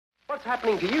What's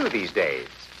happening to you these days?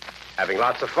 Having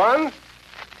lots of fun?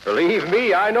 Believe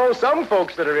me, I know some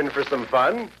folks that are in for some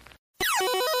fun.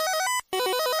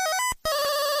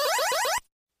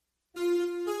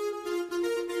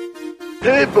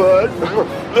 Hey, bud,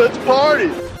 let's party.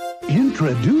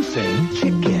 Introducing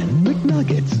Chicken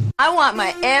McNuggets. I want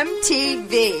my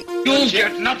MTV. You'll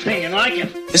get nothing like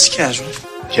it. It's casual.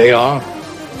 JR,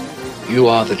 you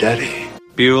are the daddy.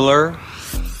 Bueller.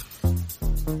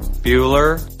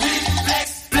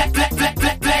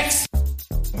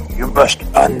 You must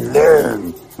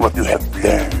unlearn what you have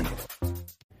learned.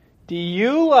 Do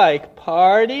you like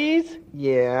parties?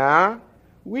 Yeah.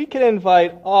 We can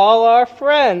invite all our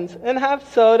friends and have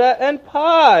soda and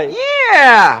pie.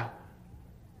 Yeah!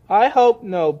 I hope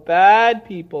no bad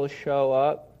people show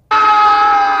up.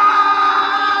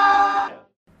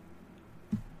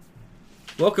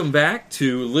 Welcome back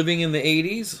to Living in the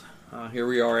 80s. Here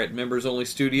we are at Members Only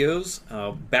Studios.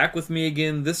 Back with me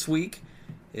again this week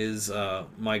is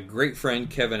my great friend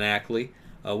Kevin Ackley.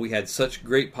 We had such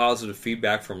great positive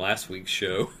feedback from last week's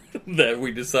show that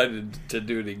we decided to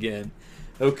do it again.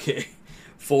 Okay,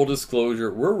 full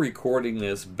disclosure, we're recording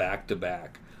this back to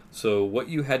back. So what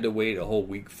you had to wait a whole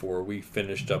week for, we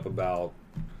finished up about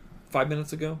 5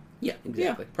 minutes ago? Yeah,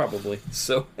 exactly. Yeah, probably.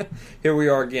 So here we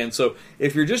are again. So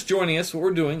if you're just joining us, what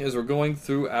we're doing is we're going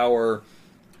through our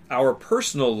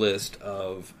personal list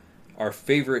of our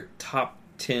favorite top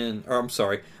 10,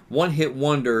 one-hit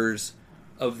wonders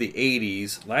of the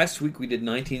 80s. Last week we did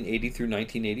 1980 through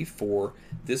 1984.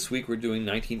 This week we're doing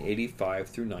 1985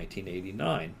 through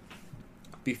 1989.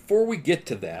 Before we get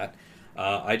to that,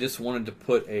 I just wanted to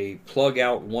put a plug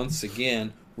out once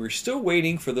again. We're still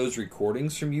waiting for those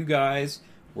recordings from you guys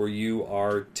where you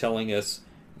are telling us,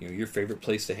 your favorite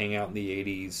place to hang out in the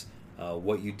 80s,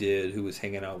 what you did, who was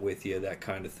hanging out with you, that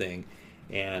kind of thing.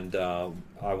 And I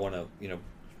want to,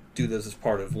 do this as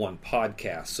part of one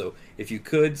podcast. So if you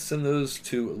could send those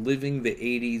to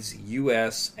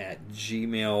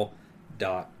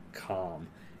livingthe80sus@gmail.com.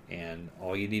 And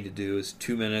all you need to do is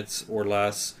 2 minutes or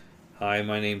less. Hi,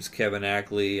 my name's Kevin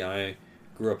Ackley. I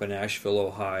grew up in Asheville,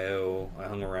 Ohio. I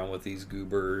hung around with these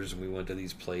goobers and we went to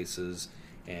these places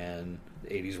and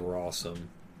the 80s were awesome.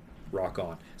 Rock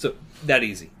on. So that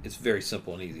easy. It's very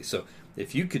simple and easy. So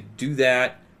if you could do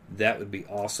that, that would be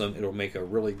awesome. It'll make a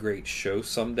really great show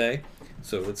someday.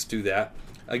 So let's do that.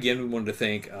 Again, we wanted to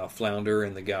thank Flounder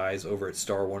and the guys over at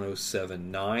Star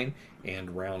 107.9 and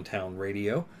Roundtown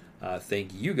Radio.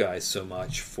 Thank you guys so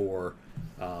much for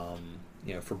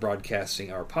for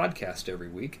broadcasting our podcast every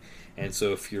week. And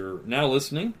so if you're now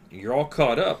listening, you're all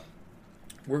caught up.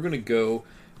 We're going to go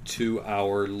to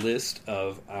our list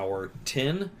of our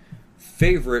 10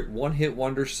 favorite one-hit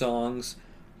wonder songs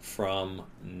from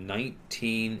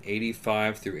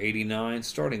 1985 through 89,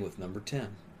 starting with number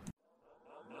 10.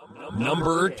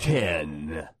 Number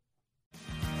 10.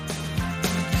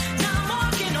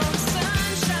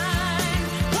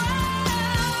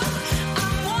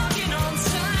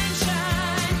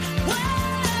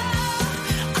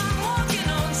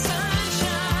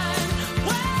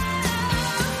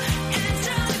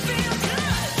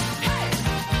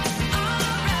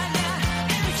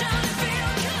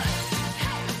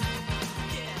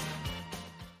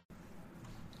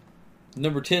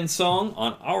 Number 10 song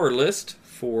on our list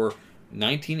for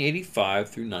 1985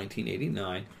 through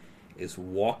 1989 is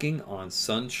Walking on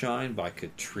Sunshine by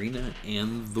Katrina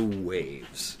and the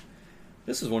Waves.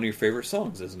 This is one of your favorite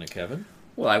songs, isn't it, Kevin?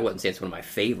 Well, I wouldn't say it's one of my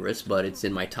favorites, but it's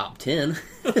in my top 10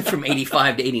 from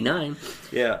 85 to 89.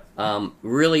 Yeah.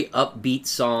 Really upbeat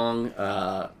song.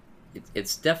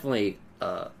 It's definitely,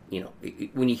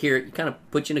 when you hear it, it kind of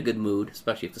puts you in a good mood,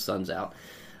 especially if the sun's out.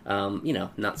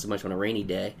 Not so much on a rainy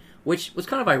day, which was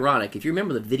kind of ironic. If you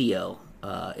remember the video,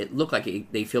 it looked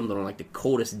like they filmed it on like the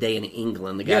coldest day in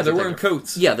England. The guys they're wearing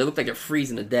coats. Yeah, they look like they're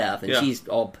freezing to death, and yeah. She's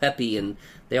all peppy, and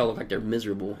they all look like they're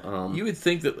miserable. You would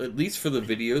think that, at least for the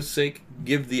video's sake,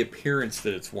 give the appearance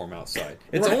that it's warm outside.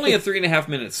 It's right. only a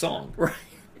 3.5-minute song. Right.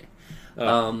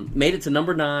 Made it to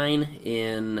number 9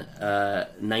 in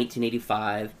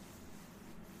 1985.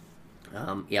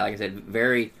 Like I said,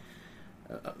 very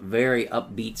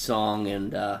upbeat song,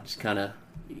 and just kind of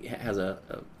has a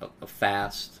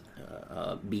fast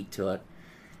beat to it.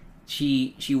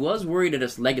 She was worried that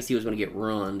its legacy was going to get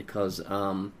ruined because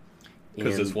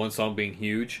this one song being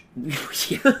huge.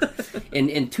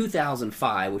 In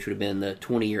 2005, which would have been the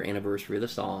 20-year anniversary of the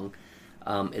song,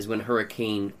 is when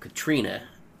Hurricane Katrina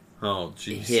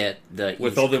hit the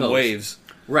with East all them Coast. waves.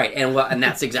 Right, and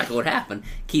that's exactly what happened.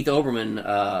 Keith Olbermann,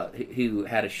 who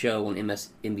had a show on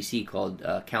NBC called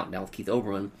Countdown with Keith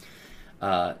Olbermann,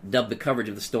 dubbed the coverage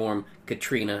of the storm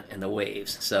Katrina and the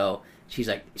Waves. So she's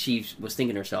like, she was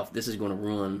thinking to herself, this is going to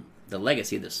ruin the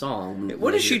legacy of the song.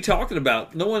 What is she talking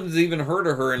about? No one's even heard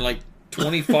of her in like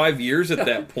 25 years at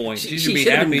that point. She should be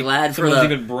happy been glad for someone's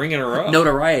the even bringing her up.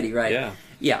 Notoriety, right? Yeah.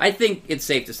 Yeah, I think it's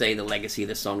safe to say the legacy of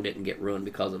this song didn't get ruined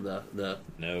because of the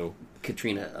No.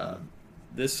 Katrina.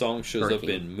 This song shows Hurricane.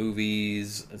 up in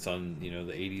movies. It's on the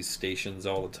 80s stations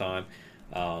all the time.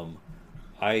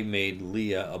 I made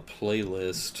Leah a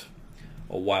playlist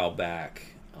a while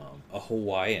back, a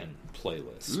Hawaiian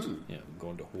playlist.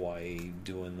 Going to Hawaii,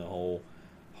 doing the whole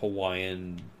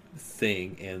Hawaiian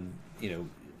thing, and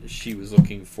she was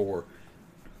looking for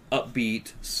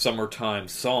upbeat summertime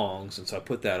songs, and so I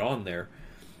put that on there.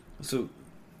 So,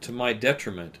 to my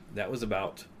detriment, that was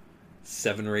about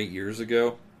 7 or 8 years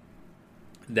ago.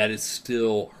 That is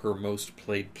still her most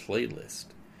played playlist.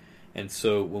 And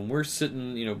so when we're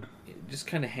sitting, just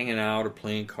kind of hanging out or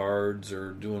playing cards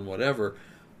or doing whatever,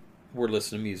 we're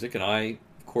listening to music. And I,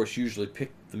 of course, usually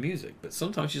pick the music. But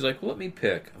sometimes she's like, well, let me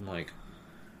pick. I'm like,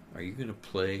 are you going to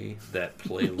play that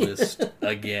playlist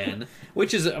again?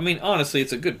 Which is, honestly,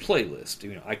 it's a good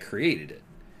playlist. I created it.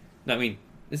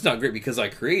 It's not great because I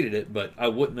created it, but I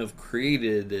wouldn't have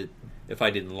created it if I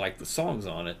didn't like the songs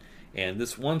on it. And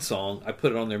this one song, I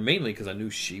put it on there mainly because I knew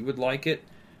she would like it,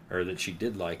 or that she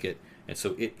did like it, and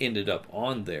so it ended up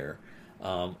on there.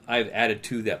 I've added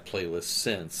to that playlist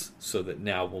since, so that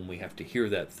now when we have to hear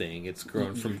that thing, it's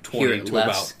grown from 20 to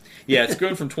about it's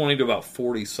grown from 20 to about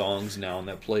 40 songs now on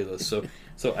that playlist.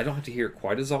 So I don't have to hear it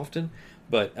quite as often.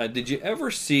 But did you ever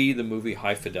see the movie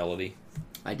High Fidelity?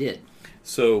 I did.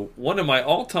 So one of my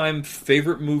all-time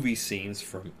favorite movie scenes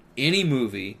from any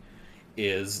movie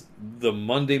is the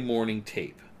Monday morning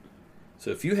tape. So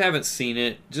if you haven't seen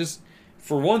it, just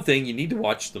for one thing, you need to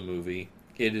watch the movie.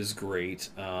 It is great.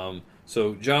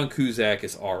 So John Cusack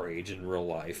is our age in real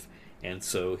life, and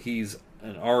so he's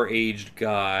an our-aged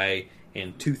guy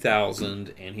in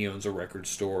 2000, and he owns a record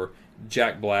store.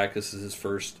 Jack Black, this is his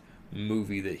first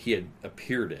movie that he had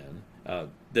appeared in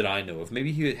that I know of.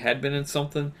 Maybe he had been in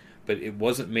something, but it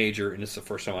wasn't major, and it's the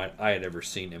first time I had ever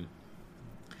seen him.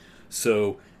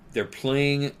 So they're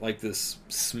playing like this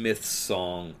Smith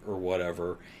song or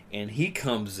whatever, and he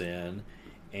comes in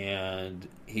and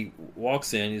he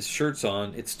walks in, his shirt's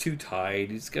on, it's too tight,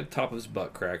 he's got the top of his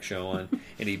butt crack showing,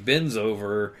 and he bends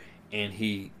over and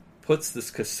he puts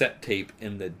this cassette tape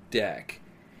in the deck.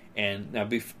 And now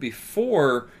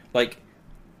before, like,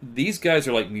 these guys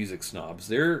are like music snobs.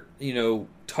 They're,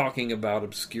 talking about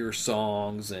obscure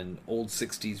songs and old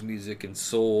 60s music and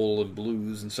soul and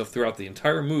blues and stuff throughout the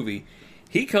entire movie.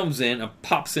 He comes in and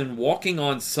pops in Walking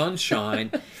on Sunshine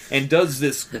and does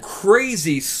this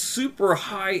crazy, super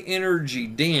high energy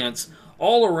dance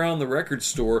all around the record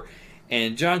store.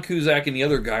 And John Cusack and the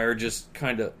other guy are just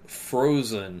kind of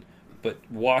frozen, but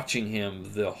watching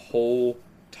him the whole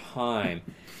time.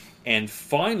 And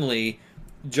finally,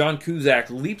 John Cusack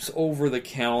leaps over the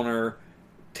counter,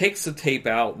 takes the tape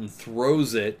out and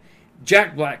throws it.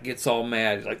 Jack Black gets all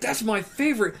mad. He's like, that's my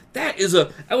favorite. That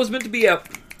was meant to be a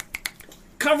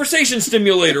conversation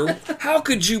stimulator. How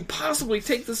could you possibly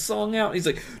take this song out? He's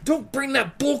like, don't bring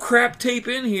that bullcrap tape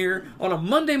in here on a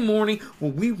Monday morning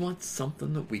when we want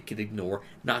something that we could ignore,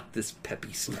 not this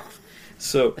peppy stuff.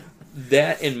 So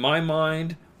that, in my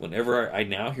mind, whenever I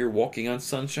now hear Walking on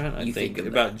Sunshine, I think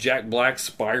about Jack Black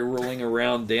spiraling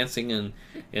around dancing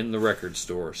in the record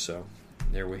store. So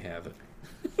there we have it.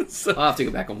 So, I'll have to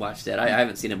go back and watch that. I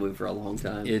haven't seen a movie for a long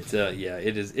time. It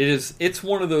is. It's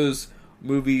one of those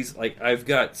movies, like, I've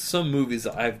got some movies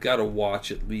that I've got to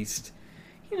watch at least,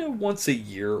 once a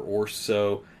year or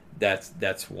so.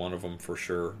 That's one of them for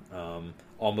sure.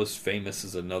 Almost Famous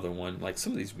is another one. Like,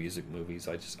 some of these music movies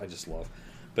I just love.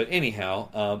 But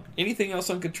anyhow, anything else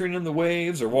on Katrina and the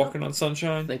Waves or Walking on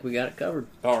Sunshine? I think we got it covered.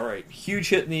 All right. Huge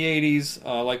hit in the 80s,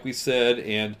 like we said,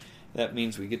 and that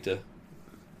means we get to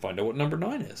find out what number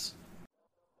 9 is.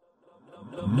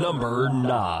 Number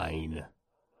 9.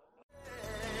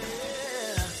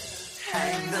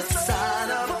 Hang the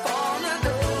sign up on the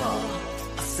door.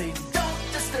 I say,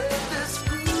 don't disturb this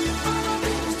groove.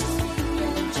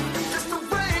 Just the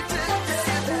way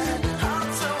today that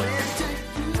I'm so into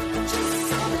you. Just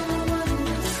so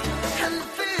and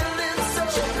feeling so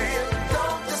real.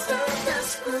 Don't disturb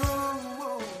this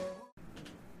groove.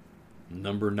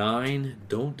 Number 9,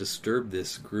 Don't Disturb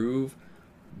This Groove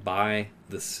by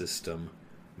The System.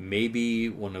 Maybe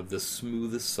one of the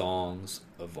smoothest songs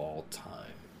of all time.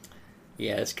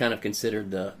 Yeah, it's kind of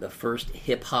considered the first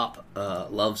hip-hop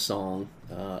love song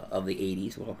of the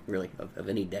 80s, well, really, of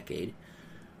any decade.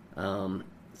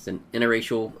 It's It's an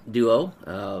interracial duo,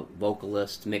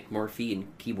 vocalist Mick Murphy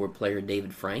and keyboard player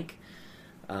David Frank.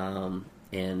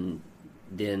 And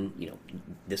then,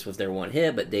 this was their one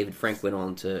hit, but David Frank went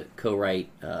on to co-write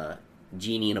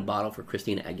Genie in a Bottle for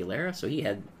Christina Aguilera, so he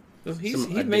had he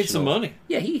made some money.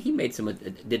 Yeah, he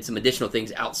did some additional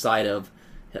things outside of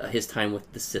his time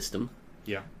with the System.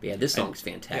 Yeah. Yeah, this song's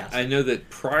fantastic. I know that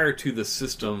prior to the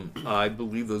System, I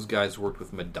believe those guys worked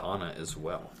with Madonna as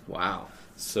well. Wow.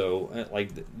 So,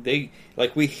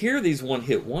 we hear these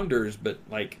one-hit wonders, but,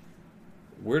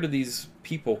 where do these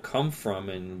people come from,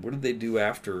 and what did they do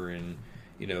after, and,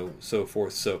 so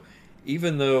forth. So,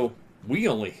 even though we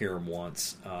only hear them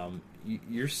once,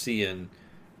 you're seeing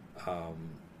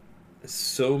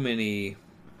so many...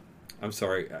 I'm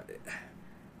sorry...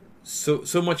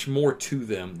 So much more to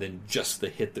them than just the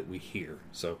hit that we hear.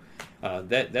 So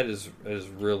that is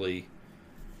really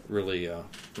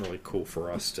cool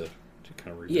for us to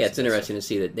kind of revisit. Yeah, it's interesting to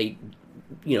see that they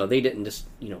didn't just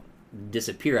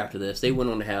disappear after this. They went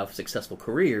on to have successful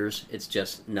careers. It's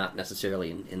just not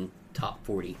necessarily in top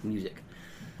 40 music,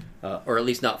 or at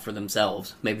least not for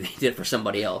themselves. Maybe they did for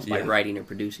somebody else by writing or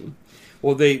producing.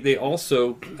 Well, they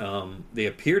also they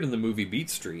appeared in the movie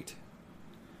Beat Street.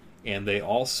 And they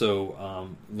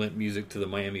also lent music to the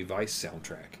Miami Vice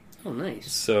soundtrack. Oh,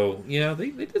 nice. So,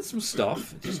 they did some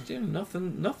stuff. Just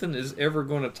nothing is ever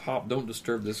going to top Don't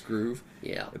Disturb This Groove.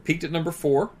 Yeah. It peaked at number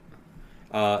 4.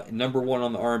 Number 1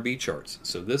 on the R&B charts.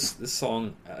 So this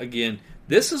song, again,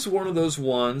 this is one of those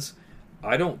ones,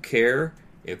 I don't care.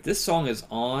 If this song is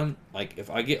on,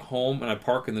 if I get home and I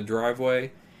park in the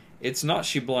driveway, it's not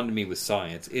She Blinded Me with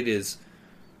Science. It is...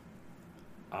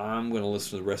 I'm going to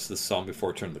listen to the rest of the song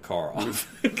before I turn the car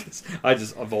off. Because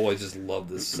I've always just loved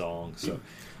this song. So,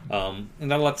 and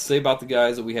not a lot to say about the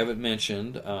guys that we haven't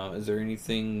mentioned. Is there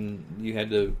anything you had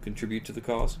to contribute to the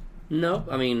cause? No,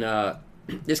 I mean,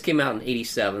 this came out in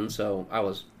 '87, so I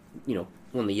was,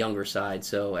 on the younger side.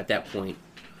 So at that point,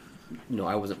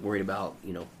 I wasn't worried about,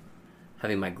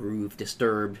 having my groove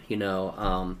disturbed,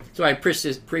 So I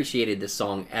appreciated this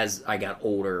song as I got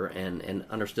older and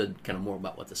understood kind of more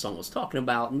about what the song was talking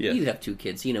about. And you have 2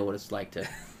 kids, you know what it's like to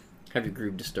have your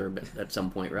groove disturbed at some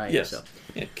point, right? Yes. So.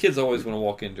 Yeah, kids always want to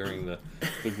walk in during the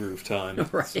groove time.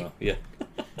 Right. So, yeah.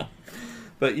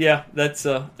 But yeah, that's,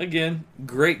 again,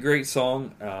 great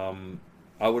song.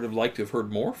 I would have liked to have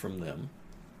heard more from them.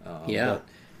 Yeah. But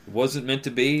it wasn't meant to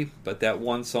be, but that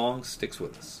one song sticks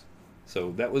with us.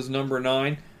 So that was number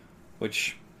 9,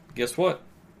 which, guess what?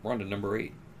 We're on to number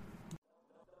 8.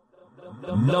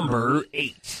 Number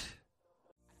 8.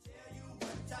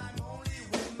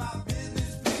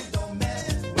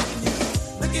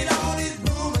 Look at all these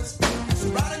rumors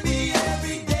surrounding me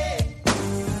every day.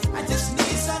 I just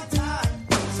need some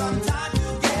time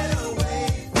to get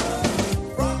away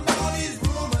from all these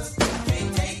rumors. I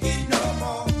can't take it no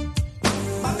more.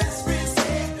 My best friend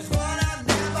said there's one I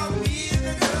never meet,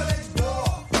 the girl next door.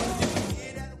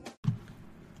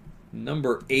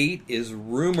 Number 8 is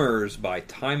Rumors by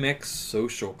Timex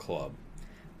Social Club.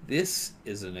 This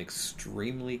is an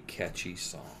extremely catchy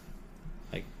song.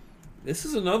 This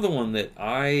is another one that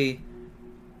I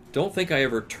don't think I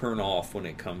ever turn off when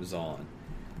it comes on.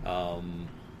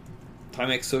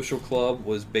 Timex Social Club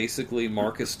was basically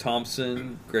Marcus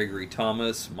Thompson, Gregory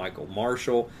Thomas, Michael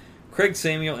Marshall, Craig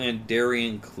Samuel, and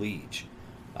Darian Cleage.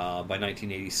 By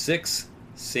 1986,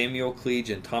 Samuel,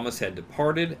 Cleage, and Thomas had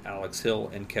departed. Alex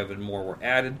Hill and Kevin Moore were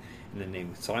added, and the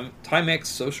name Timex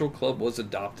Social Club was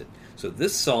adopted. So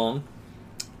this song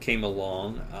came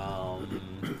along...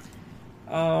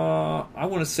 I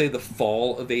want to say the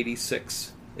fall of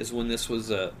 '86 is when this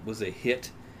was a hit,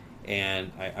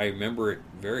 and I remember it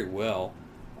very well.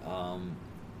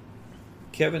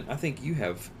 Kevin, I think you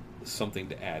have something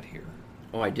to add here.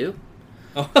 Oh, I do?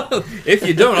 If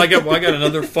you don't, I got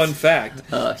another fun fact.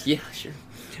 Yeah, sure.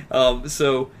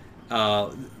 So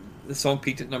the song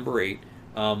peaked at number 8.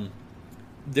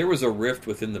 There was a rift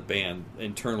within the band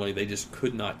internally; they just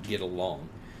could not get along.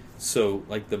 So,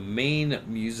 the main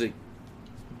music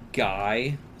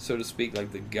guy, so to speak,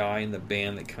 the guy in the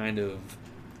band that kind of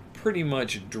pretty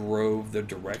much drove the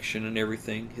direction and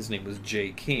everything, his name was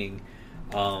Jay King.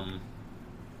 When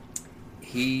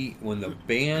the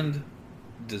band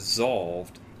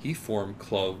dissolved, he formed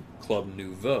Club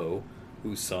Nouveau,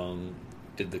 who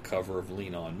did the cover of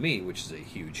Lean On Me, which is a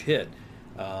huge hit.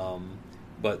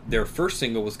 But their first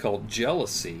single was called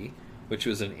Jealousy, which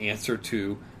was an answer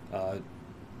to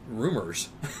Rumors.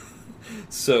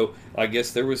 So I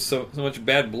guess there was so much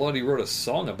bad blood, he wrote a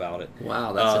song about it.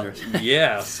 Wow, that's interesting.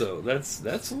 Yeah, so that's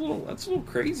a little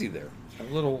crazy there. A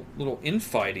little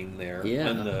infighting there.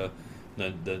 Yeah.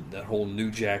 that whole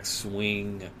New Jack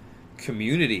Swing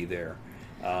community there.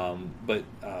 But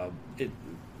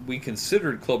we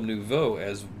considered Club Nouveau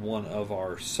as one of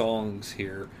our songs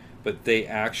here, but they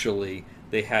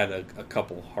had a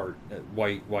couple heart.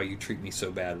 Why You Treat Me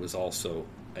So Bad was also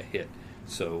a hit,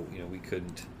 so we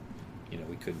couldn't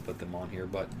put them on here.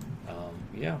 But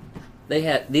yeah, they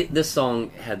had this song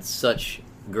had such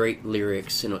great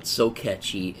lyrics. It's so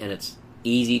catchy and it's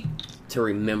easy to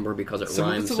remember because it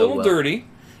rhymes it's a so little well. dirty.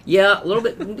 Yeah, a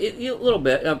little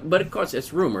bit, but of course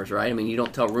it's rumors, right? I mean, you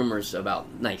don't tell rumors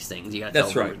about nice things. You got to tell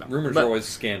That's rumors right. about. Rumors are always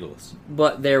scandalous.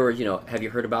 But there were, have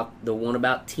you heard about the one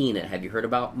about Tina? Have you heard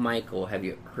about Michael? Have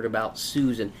you heard about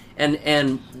Susan?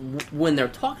 And when they're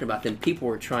talking about them, people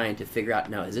were trying to figure out,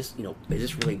 now, is this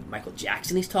really Michael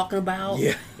Jackson he's talking about?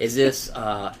 Yeah. Is this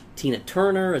Tina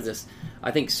Turner? Is this?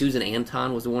 I think Susan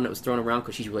Anton was the one that was thrown around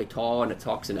because she's really tall and it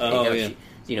talks in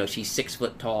the she's 6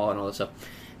 foot tall and all this stuff.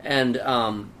 And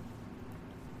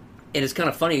it's kind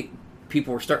of funny,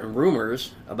 people were starting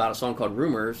rumors about a song called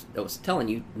Rumors that was telling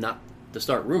you not to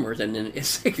start rumors, and then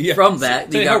it's from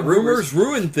that you got rumors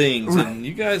ruin things, right. And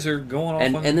you guys are going off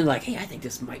and then like, hey, I think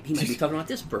he might be talking about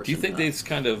this person. Do you think they've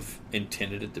kind of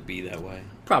intended it to be that way?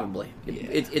 Probably. Yeah.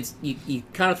 It's you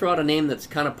kind of throw out a name that's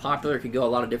kind of popular, it could go a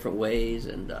lot of different ways,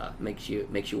 and makes you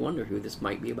wonder who this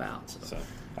might be about. So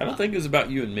I don't think it was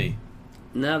about you and me.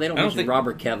 No, they don't mention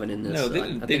Robert Kevin in this. No,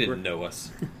 they didn't know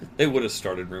us. They would have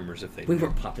started rumors if they we did.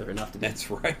 weren't popular enough to be.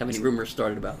 That's right. How many rumors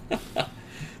started about?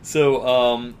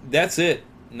 So that's it.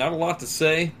 Not a lot to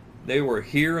say. They were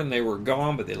here and they were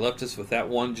gone, but they left us with that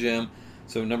one gem.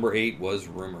 So number 8 was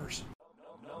Rumors.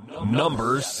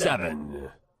 Number 7.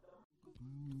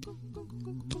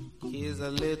 Here's a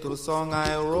little song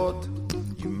I wrote.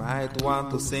 You might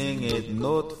want to sing it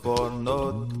note for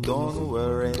note. Don't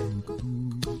worry.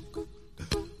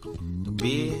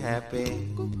 Be happy.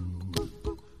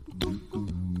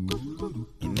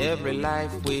 In every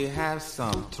life we have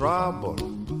some trouble,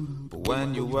 but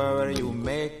when you worry you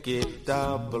make it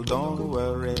double. Don't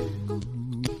worry.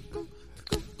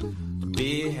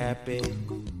 Be happy.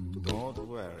 Don't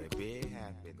worry. Be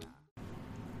happy now.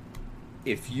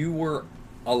 If you were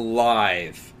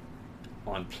alive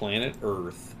on planet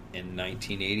Earth in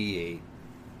 1988,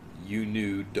 you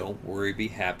knew Don't Worry, Be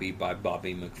Happy by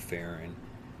Bobby McFerrin.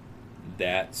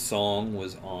 That song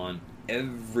was on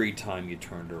every time you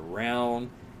turned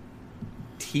around.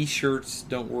 T-shirts,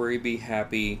 Don't Worry, Be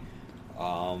Happy,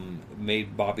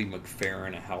 made Bobby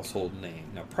McFerrin a household name.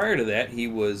 Now, prior to that, he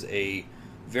was a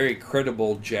very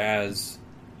credible jazz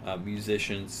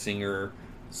musician, singer,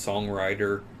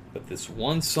 songwriter, but this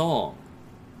one song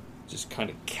just kind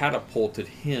of catapulted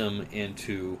him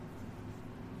into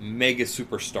mega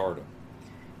superstardom.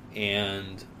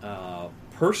 And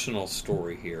personal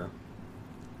story here,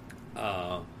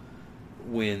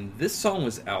 when this song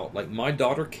was out, like my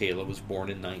daughter Kayla was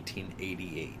born in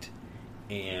 1988,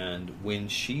 and when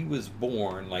she was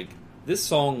born, like this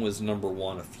song was number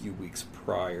 1 a few weeks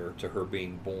prior to her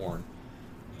being born,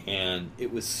 and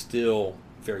it was still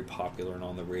very popular and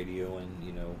on the radio, and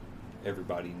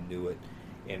everybody knew it.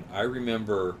 And I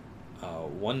remember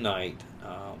one night,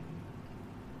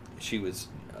 she was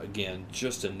again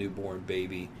just a newborn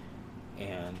baby,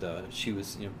 and she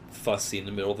was fussy in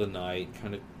the middle of the night,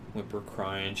 kind of whimper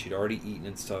crying. She'd already eaten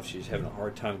and stuff. She was having a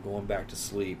hard time going back to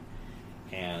sleep,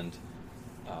 and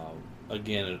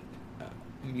again,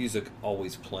 music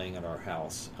always playing at our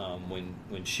house.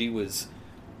 When she was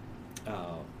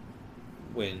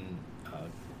when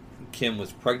Kim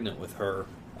was pregnant with her,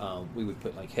 we would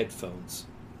put like headphones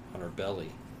on her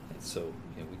belly, and so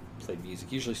we played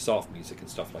music, usually soft music and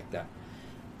stuff like that.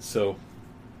 So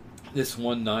this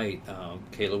one night,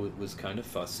 Kayla was kind of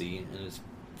fussy, and it's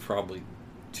probably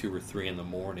 2 or 3 in the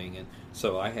morning, and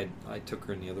so I took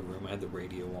her in the other room. I had the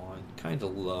radio on, kind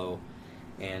of low,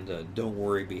 and Don't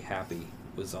Worry, Be Happy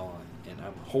was on, and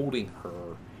I'm holding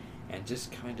her and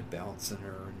just kind of bouncing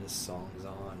her, and this song's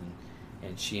on,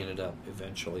 and she ended up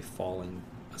eventually falling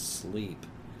asleep.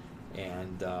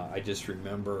 And I just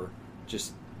remember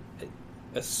just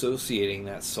associating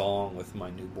that song with my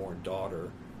newborn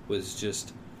daughter was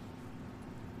just,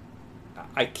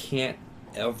 I can't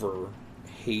ever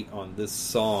hate on this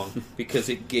song because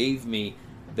it gave me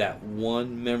that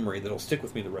one memory that'll stick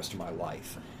with me the rest of my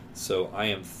life. So I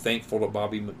am thankful to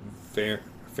Bobby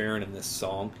McFerrin in this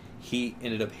song. He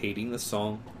ended up hating the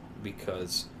song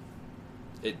because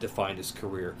it defined his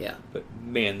career. Yeah. But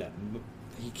man,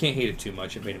 he can't hate it too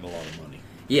much. It made him a lot of money.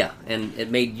 Yeah, and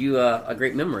it made you a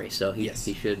great memory, so he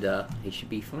should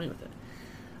be fine with it.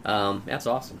 That's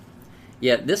awesome.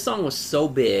 Yeah, this song was so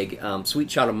big. "Sweet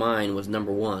Child of Mine" was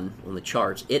number 1 on the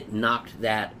charts. It knocked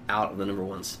that out of the number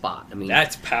 1 spot. I mean,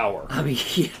 That's power. I mean,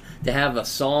 to have a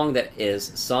song that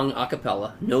is sung a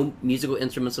cappella, no musical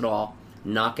instruments at all,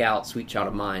 knock out "Sweet Child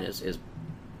of Mine" is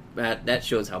that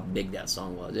shows how big that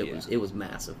song was. It was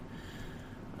massive.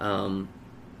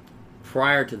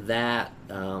 Prior to that,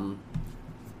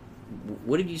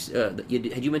 what did you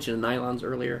had you mentioned the Nylons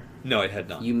earlier? No, it had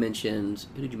not. You mentioned,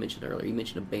 who did you mention earlier? You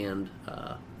mentioned a band.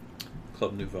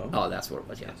 Club Nouveau. Oh, that's what it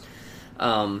was. Yeah.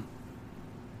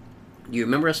 You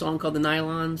remember a song called the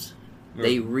Nylons?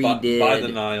 They redid by the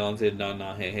Nylons. They did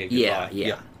 "Na Hey Hey Goodbye."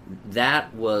 Yeah.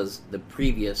 That was the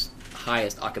previous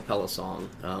highest a cappella song,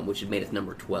 which had made it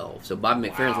number 12. So Bobby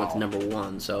McFerrin's went to number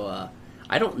 1. So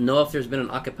I don't know if there's been an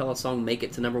a cappella song make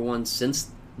it to number 1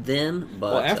 since then.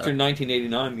 But Well, after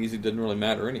 1989, music doesn't really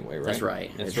matter anyway, right? That's right.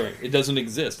 That's right. It doesn't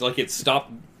exist. Like, it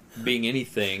stopped being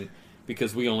anything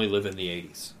because we only live in the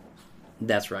 80s.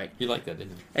 That's right. You like that,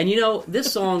 didn't you? And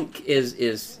this song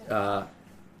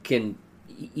can,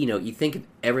 you think of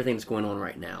everything that's going on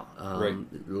right now. Right.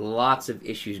 Lots of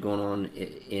issues going on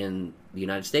in the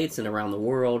United States and around the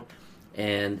world,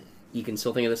 and you can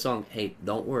still think of the song, hey,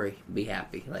 don't worry, be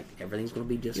happy. Like, everything's going to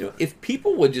be just fine. If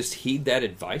people would just heed that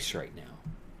advice right now.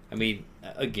 I mean,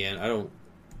 again,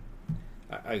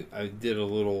 I did a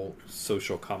little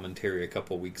social commentary a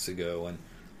couple weeks ago, and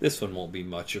this one won't be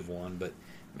much of one, but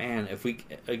man, if we,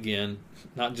 again,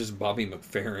 not just Bobby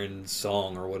McFerrin's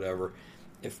song or whatever,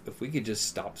 if we could just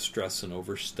stop stressing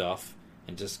over stuff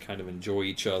and just kind of enjoy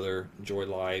each other, enjoy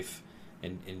life,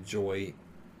 and enjoy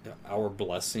our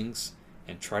blessings,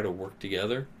 and try to work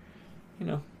together,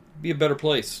 be a better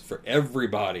place for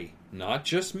everybody. Not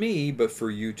just me, but for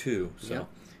you too. So,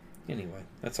 Anyway,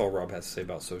 that's all Rob has to say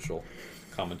about social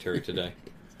commentary today.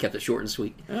 Kept it short and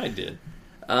sweet. I did.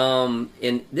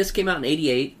 And this came out in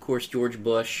 '88. Of course, George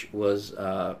Bush was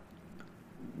on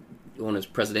his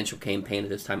presidential campaign at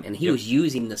this time, and he was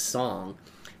using this song.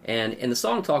 And the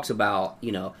song talks about,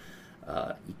 you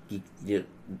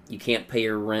can't pay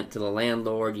your rent to the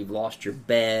landlord, you've lost your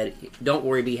bed, don't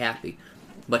worry, be happy.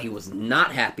 But he was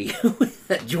not happy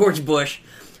that George Bush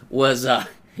was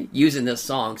using this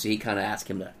song, so he kind of asked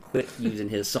him to quit using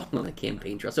his song on the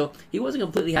campaign trail. So he wasn't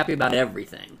completely happy about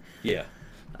everything. Yeah.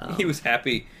 He was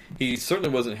happy. He certainly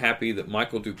wasn't happy that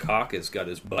Michael Dukakis got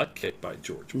his butt kicked by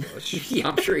George Bush. Yeah,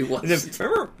 I'm sure he was.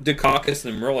 Remember Dukakis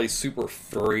and them really super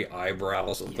furry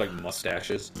eyebrows that look like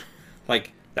mustaches?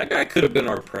 Like, that guy could have been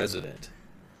our president.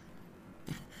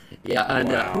 Yeah, and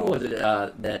who was it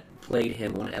that played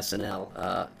him on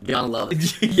SNL? John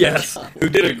Lovett. Yes, who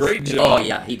did a great job. Oh,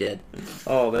 yeah, he did.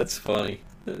 Oh, that's funny.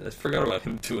 I forgot about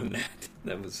him doing that.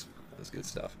 That was good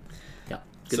stuff. Yeah,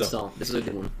 good song. This is a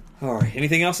good one. All right,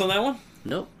 anything else on that one?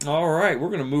 Nope. All right, we're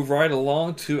going to move right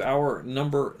along to our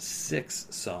number 6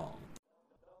 song.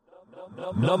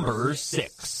 Number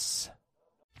 6.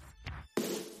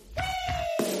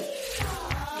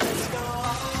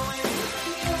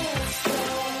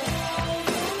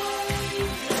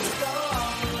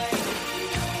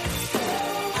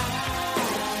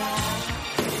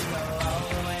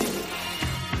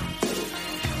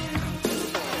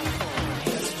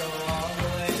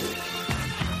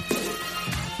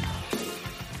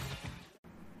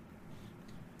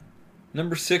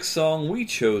 Number 6 song we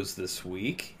chose this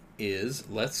week is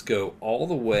Let's Go All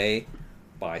the Way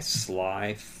by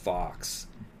Sly Fox.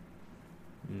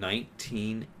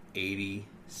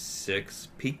 1986.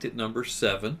 Peaked at number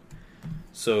 7.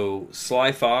 So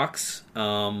Sly Fox,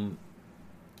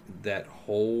 that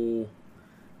whole...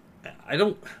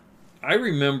 I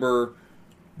remember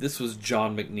this was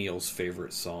John McNeil's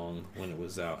favorite song when it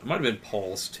was out. It might have been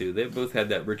Paul's too. They both had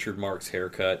that Richard Marx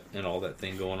haircut and all that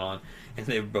thing going on. And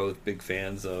they were both big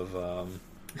fans of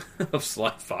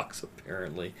Sly Fox,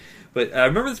 apparently. But I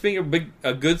remember this being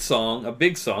a good song, a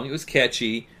big song. It was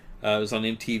catchy. It was on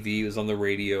MTV. It was on the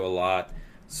radio a lot.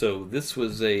 So this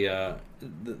was the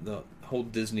whole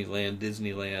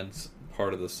Disneyland's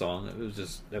part of the song. It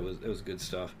was it was good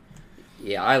stuff.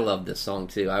 Yeah, I love this song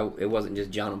too. It wasn't just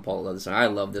John and Paul that loved this song. I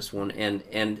love this one,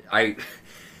 and I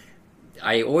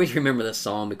always remember this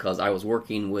song because I was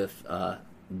working with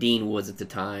Dean Woods at the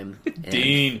time.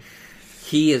 Dean,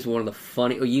 he is one of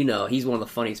the he's one of the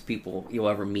funniest people you'll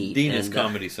ever meet. Dean is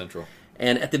Comedy Central.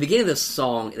 And at the beginning of this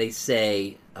song, they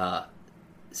say, I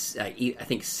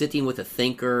think "sitting with a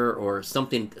thinker" or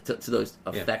something to those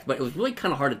effects. Yeah. But it was really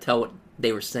kind of hard to tell what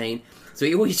they were saying. So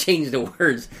he always changed the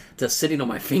words to "sitting on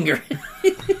my finger,"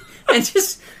 and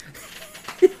just,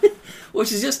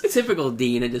 which is just typical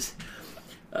Dean, and just,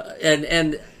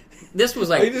 and this was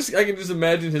like I can just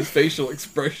imagine his facial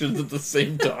expressions at the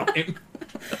same time.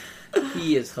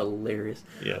 He is hilarious.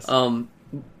 Yes.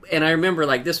 And I remember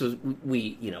like this was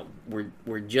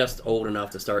we're just old enough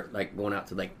to start like going out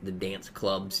to like the dance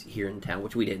clubs here in town,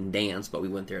 which we didn't dance, but we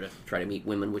went there to try to meet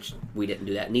women, which we didn't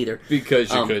do that neither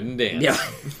Because you couldn't dance. Yeah,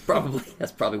 probably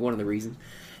that's probably one of the reasons.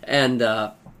 And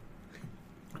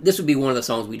this would be one of the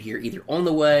songs we'd hear either on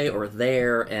the way or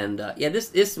there. And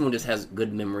this one just has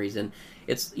good memories. And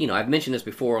it's I've mentioned this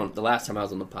before on the last time I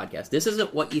was on the podcast. This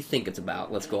isn't what you think it's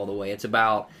about. Let's Go All the Way. It's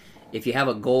about if you have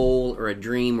a goal or a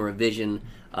dream or a vision,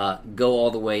 go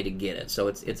all the way to get it. So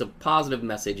it's a positive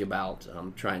message about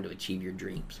trying to achieve your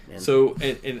dreams. And So,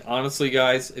 and honestly,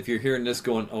 guys, if you're hearing this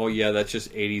going, oh yeah, that's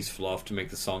just 80s fluff to make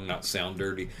the song not sound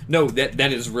dirty. No,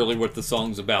 that is really what the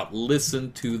song's about.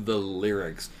 Listen to the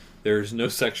lyrics. There's no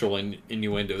sexual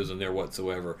innuendos in there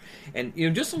whatsoever. And,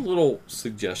 just a little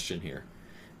suggestion here.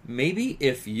 Maybe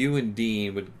if you and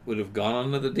Dean would have gone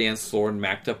onto the dance floor and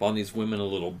macked up on these women a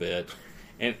little bit,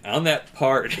 and on that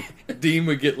part, Dean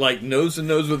would get like nose to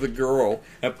nose with a girl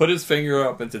and put his finger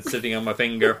up and said, "Sitting on my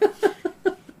finger."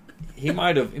 He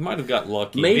might have got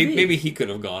lucky. Maybe he could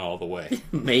have gone all the way.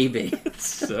 Maybe.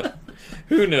 So,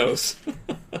 who knows?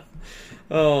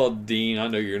 Oh, Dean, I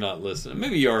know you're not listening.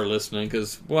 Maybe you are listening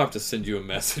because we'll have to send you a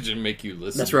message and make you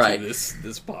listen That's right. to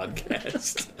this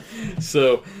podcast.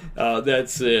 So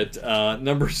that's it.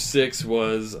 Number 6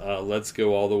 was "Let's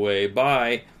Go All the Way"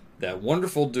 by that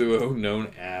wonderful duo known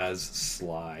as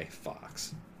Sly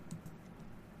Fox.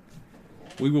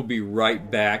 We will be right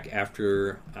back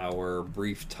after our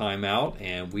brief timeout,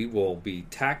 and we will be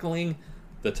tackling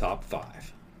the top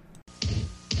 5.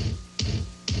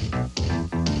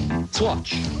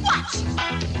 Swatch.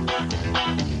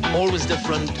 Always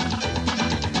different.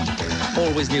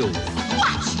 Always new.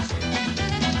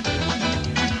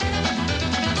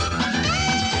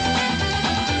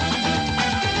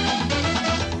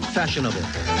 Fashionable.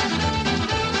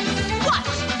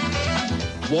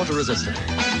 Water resistant.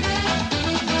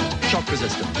 Shock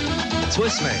resistant.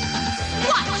 Swiss made.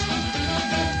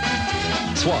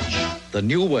 Swatch, the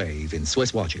new wave in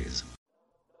Swiss watches.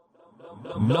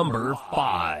 Number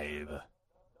 5.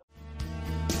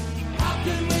 How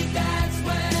can we dance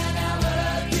when our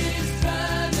world is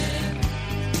turning?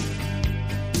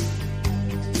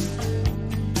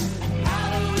 How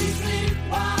do we sleep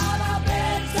while our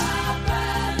beds are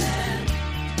burning?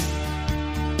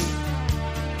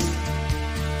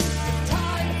 The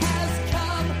time has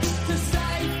come to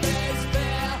say fair's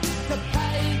fair, to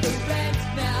pay the rent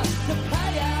now, to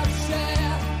pay our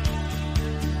share.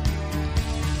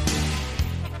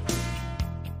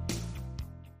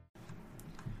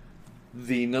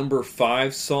 The number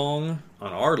 5 song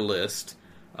on our list,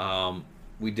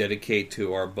 we dedicate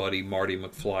to our buddy Marty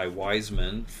McFly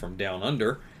Wiseman from Down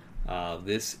Under.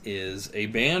 This is a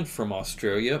band from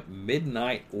Australia,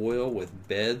 Midnight Oil with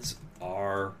Beds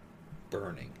Are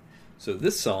Burning. So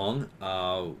this song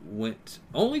went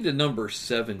only to number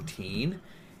 17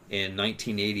 in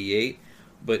 1988,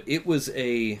 but it was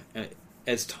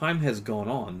as time has gone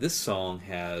on, this song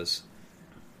has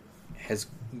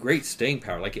great staying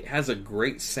power. Like, it has a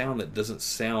great sound that doesn't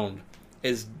sound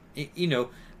as,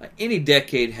 any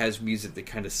decade has music that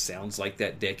kind of sounds like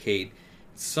that decade.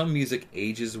 Some music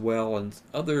ages well, and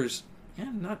others,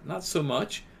 not so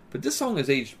much. But this song has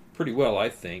aged pretty well, I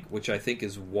think, which I think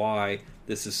is why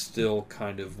this is still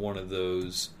kind of one of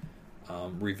those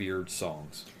revered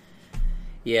songs.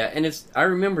 Yeah, and I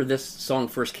remember this song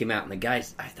first came out, and I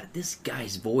thought, this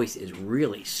guy's voice is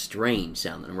really strange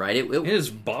sounding, right? And his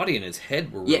body and his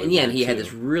head were really weird, and he had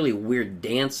this really weird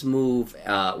dance move when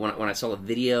I saw the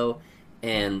video,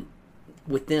 and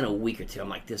within a week or two, I'm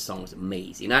like, this song was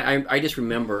amazing. I just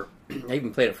remember, I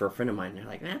even played it for a friend of mine, and they're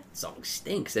like, that song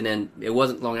stinks. And then it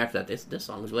wasn't long after that, this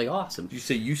song was really awesome. Did you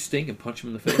say you stink and punch him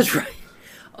in the face? That's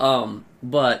right.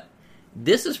 But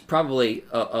this is probably,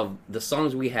 of the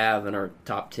songs we have in our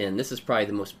top 10, this is probably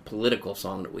the most political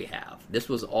song that we have. This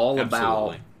was all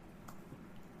about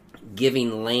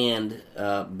giving land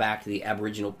back to the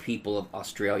Aboriginal people of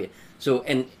Australia. So,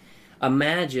 and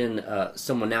imagine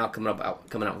someone now coming out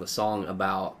with a song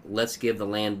about let's give the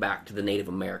land back to the Native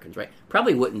Americans, right?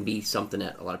 Probably wouldn't be something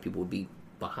that a lot of people would be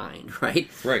behind, right?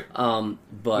 Right.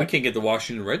 But we can't get the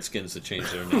Washington Redskins to change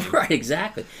their name. Right,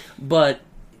 exactly. But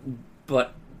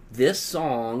this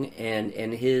song and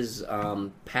his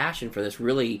passion for this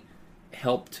really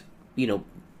helped,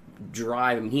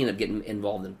 drive. I mean, he ended up getting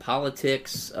involved in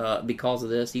politics because of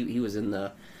this. He was in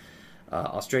the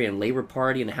Australian Labor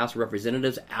Party in the House of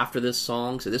Representatives after this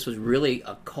song. So this was really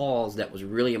a cause that was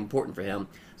really important for him.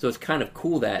 So it's kind of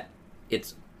cool that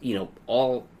it's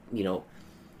all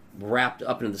wrapped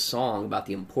up into the song about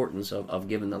the importance of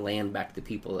giving the land back to the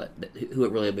people who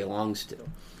it really belongs to.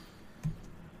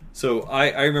 So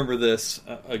I remember this,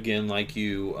 again, like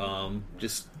you,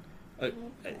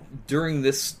 during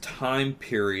this time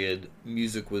period,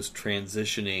 music was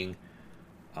transitioning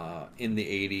in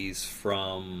the 80s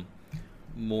from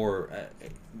more,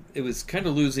 it was kind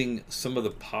of losing some of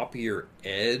the poppier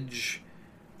edge,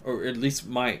 or at least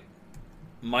my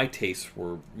tastes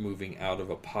were moving out of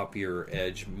a poppier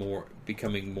edge, more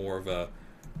becoming more of a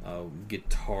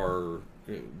guitar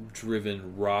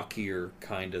driven, rockier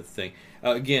kind of thing.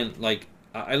 Again, like,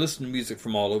 I listen to music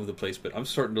from all over the place, but I'm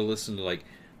starting to listen to like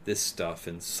this stuff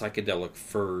and Psychedelic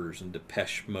Furs and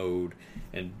Depeche Mode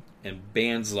and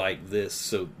bands like this.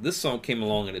 So this song came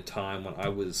along at a time when I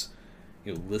was,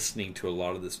 listening to a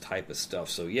lot of this type of stuff.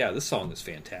 So yeah, this song is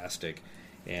fantastic,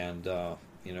 and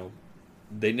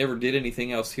they never did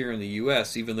anything else here in the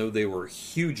U.S., even though they were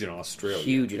huge in Australia.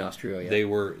 Huge in Australia. They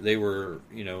were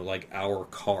like our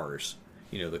Cars.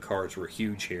 The Cars were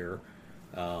huge here.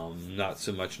 Not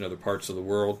so much in other parts of the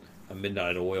world.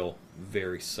 Midnight Oil,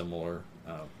 very similar,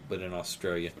 but in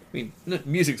Australia. I mean,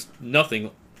 music's nothing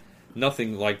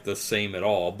like the same at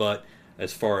all, but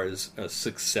as far as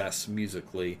success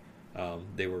musically,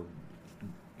 they were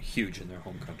huge in their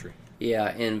home country. Yeah,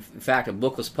 and in fact, a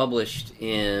book was published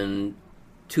in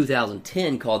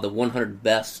 2010 called The 100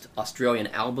 Best Australian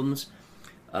Albums.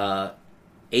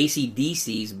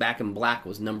 AC/DC's Back in Black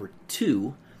was number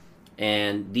 2,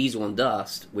 and Diesel and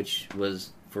Dust, which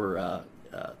was for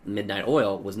Midnight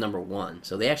Oil, was number 1.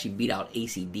 So they actually beat out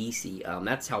AC/DC.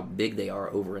 That's how big they are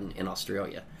over in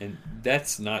Australia. And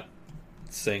that's not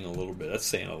saying a little bit, that's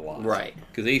saying a lot. Right.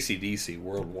 Because AC/DC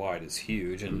worldwide is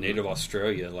huge, and Native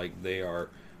Australia, like, they are,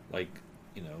 like,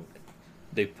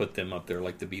 they put them up there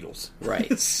like the Beatles.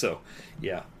 Right. So,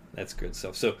 yeah, that's good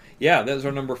stuff. So, yeah, that was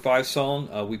our number 5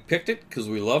 song. We picked it because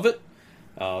we love it.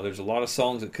 There's a lot of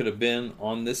songs that could have been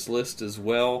on this list as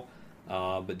well,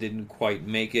 but didn't quite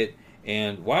make it.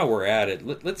 And while we're at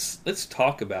it, let's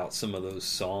talk about some of those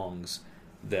songs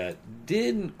that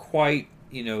didn't quite,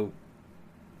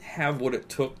 have what it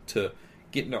took to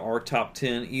get into our top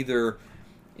 10, either,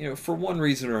 for one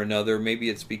reason or another. Maybe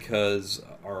it's because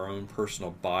our own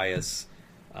personal bias.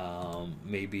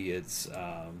 Maybe it's,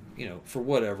 for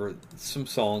whatever. Some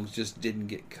songs just didn't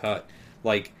get cut.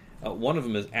 Like, one of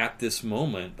them is At This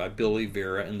Moment by Billy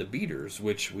Vera and the Beaters,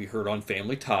 which we heard on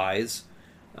Family Ties.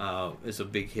 Is a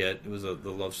big hit. It was the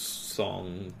love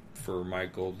song for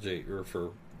for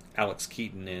Alex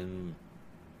Keaton and,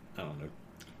 I don't know,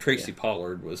 Tracy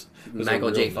Pollard was Michael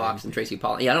J. Fox and Tracy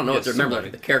Pollard. Yeah, I don't know what to remember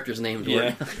the characters' names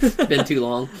were. It's been too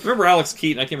long. Remember Alex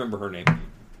Keaton? I can't remember her name.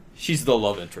 She's the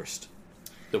love interest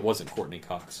that wasn't Courtney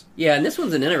Cox. Yeah, and this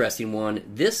one's an interesting one.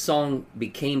 This song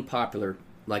became popular,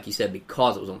 like you said,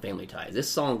 because it was on Family Ties. This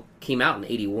song came out in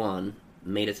 81,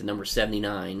 made it to number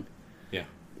 79. Yeah.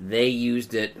 They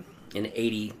used it in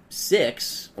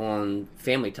 86 on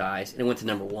Family Ties, and it went to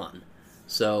number 1.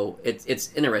 So it's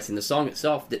interesting. The song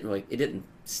itself didn't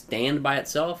stand by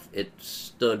itself. It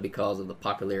stood because of the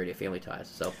popularity of Family Ties.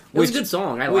 So it was a good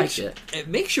song. I liked it. It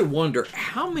makes you wonder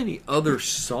how many other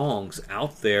songs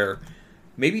out there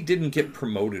maybe didn't get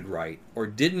promoted right, or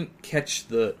didn't catch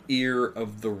the ear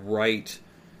of the right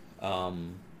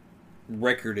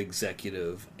record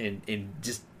executive, and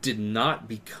just did not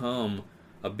become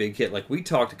a big hit. Like we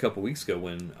talked a couple weeks ago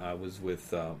when I was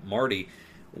with Marty.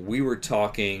 We were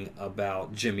talking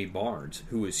about Jimmy Barnes,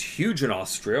 who was huge in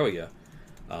Australia.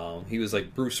 He was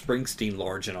like Bruce Springsteen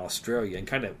large in Australia, and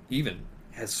kind of even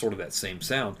has sort of that same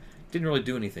sound. Didn't really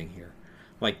do anything here.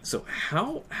 Like, so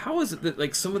how is it that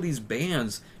like some of these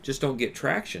bands just don't get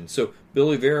traction? So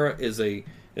Billy Vera is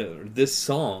this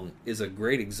song is a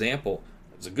great example.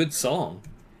 It's a good song,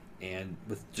 and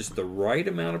with just the right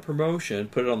amount of promotion,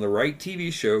 put it on the right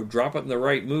TV show, drop it in the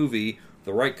right movie,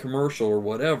 the right commercial or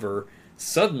whatever,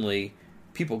 suddenly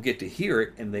people get to hear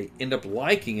it and they end up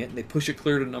liking it and they push it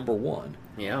clear to number 1.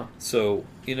 Yeah. So,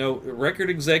 record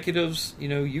executives,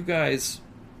 you guys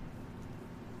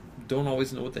don't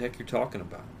always know what the heck you're talking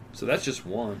about. So that's just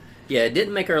one. Yeah, it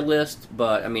didn't make our list,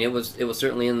 but I mean, it was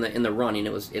certainly in the running.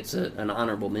 It's an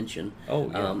honorable mention.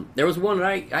 Oh yeah. There was one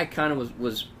that I kind of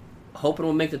was hoping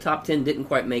would make the top 10, didn't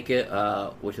quite make it,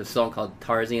 which was a song called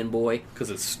Tarzan Boy. Because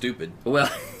it's stupid.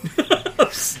 Well,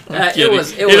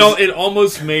 it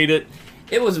almost made it.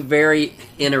 It was very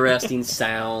interesting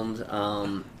sound.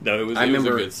 No, it was a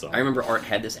good song. I remember Art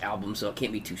had this album, so it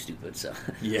can't be too stupid. So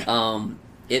yeah.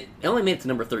 It only made it to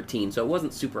number 13, so it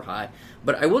wasn't super high.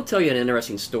 But I will tell you an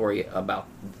interesting story about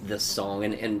this song,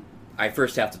 and I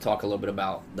first have to talk a little bit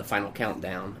about the Final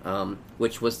Countdown,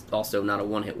 which was also not a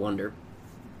one-hit wonder.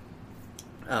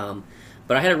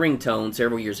 But I had a ringtone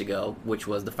several years ago, which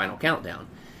was the Final Countdown.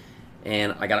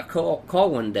 And I got a call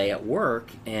one day at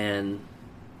work, and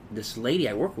this lady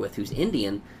I work with, who's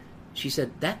Indian, she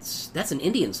said, "That's an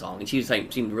Indian song," and she was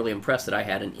like, seemed really impressed that I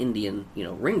had an Indian,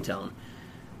 ringtone.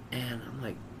 And I'm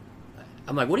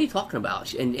like, "What are you talking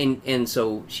about?" And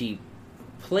so she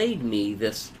played me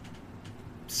this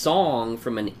song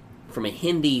from a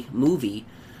Hindi movie,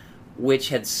 which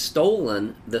had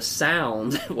stolen the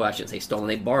sound. Well, I shouldn't say stolen.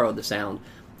 They borrowed the sound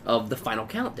of the Final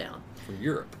Countdown from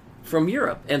Europe.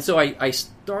 And so I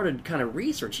started kind of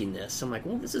researching this. I'm like,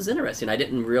 well, this is interesting. I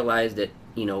didn't realize that,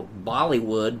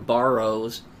 Bollywood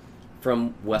borrows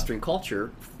from Western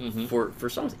culture for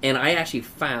songs. And I actually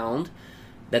found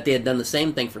that they had done the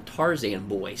same thing for Tarzan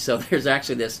Boy. So there's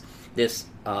actually this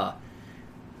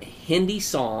Hindi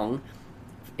song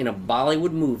in a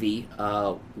Bollywood movie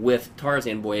with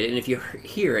Tarzan Boy. And if you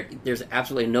hear it, there's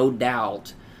absolutely no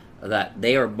doubt that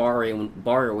they are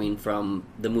borrowing from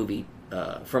the movie,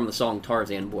 from the song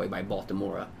Tarzan Boy by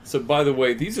Baltimora. So, by the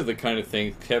way, these are the kind of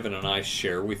things Kevin and I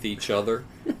share with each other.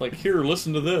 Like, here,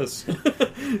 listen to this.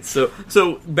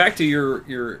 So back to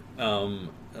your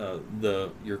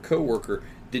coworker.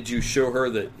 Did you show her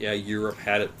that Europe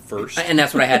had it first? And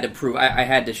that's what I had to prove. I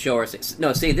had to show her.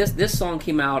 No, see, this song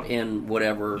came out in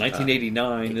whatever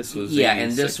 1989. This was 86.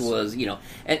 And this was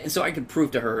and so I could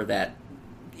prove to her that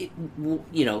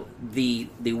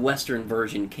the Western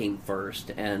version came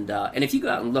first. And if you go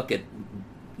out and look at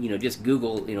just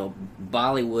Google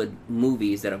Bollywood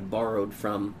movies that have borrowed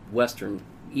from Western,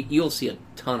 you'll see a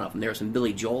ton of them. There's some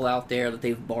Billy Joel out there that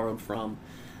they've borrowed from.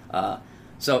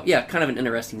 So yeah, kind of an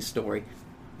interesting story.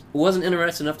 Wasn't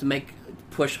interested enough to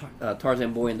push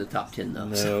Tarzan Boy into the top 10 though.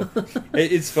 No,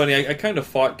 it's funny. I kind of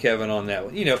fought Kevin on that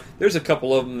one. There's a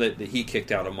couple of them that he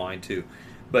kicked out of mine too,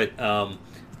 but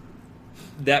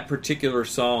that particular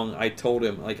song, I told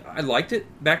him I liked it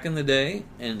back in the day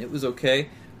and it was okay,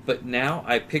 but now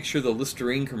I picture the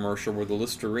Listerine commercial where the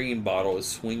Listerine bottle is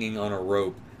swinging on a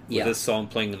rope with this song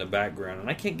playing in the background, and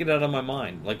I can't get it out of my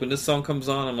mind. Like when this song comes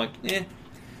on, I'm like, eh.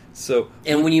 So,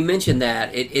 and when you mentioned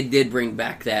that, it did bring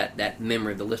back that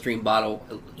memory of the Listerine bottle,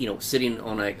 sitting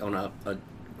on a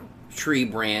tree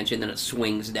branch, and then it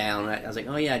swings down. I was like,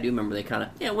 oh yeah, I do remember. They kind of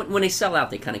when they sell out,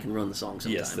 they kind of can ruin the song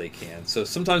sometimes. Yes, they can. So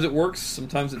sometimes it works,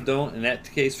 sometimes it don't. In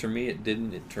that case, for me, it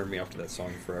didn't. It turned me off to that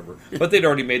song forever. But they'd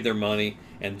already made their money,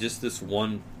 and just this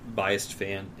one biased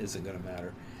fan isn't going to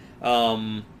matter.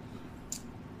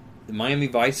 The Miami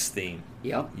Vice theme.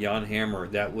 Yep. Jan Hammer,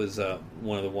 that was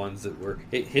one of the ones that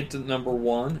it hit to number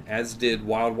one, as did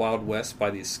Wild Wild West by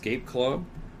the Escape Club,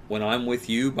 When I'm With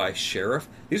You by Sheriff.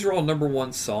 These are all number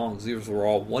one songs. These were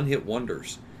all one-hit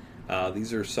wonders.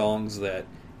 These are songs that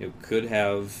could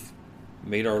have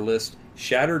made our list.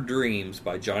 Shattered Dreams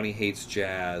by Johnny Hates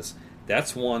Jazz.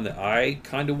 That's one that I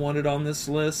kind of wanted on this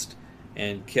list,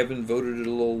 and Kevin voted it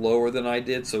a little lower than I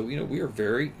did. So, we are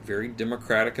very, very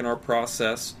democratic in our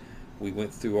process. We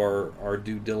went through our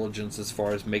due diligence as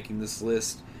far as making this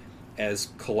list as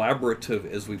collaborative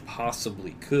as we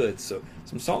possibly could. So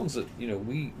some songs that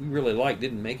we really liked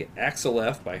didn't make it. Axel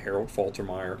F by Harold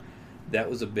Faltermeyer,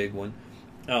 that was a big one.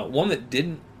 One that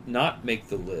didn't not make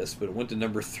the list, but it went to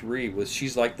number 3, was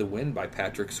She's Like the Wind by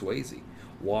Patrick Swayze.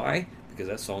 Why? Because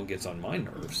that song gets on my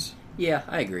nerves. Yeah,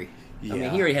 I agree. Yeah. I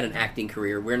mean, he already had an acting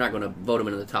career. We're not going to vote him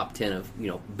into the top 10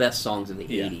 of best songs of the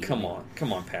 80s. Come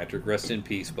on, Patrick. Rest in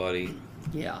peace, buddy.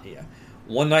 Yeah.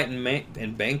 One Night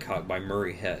in Bangkok by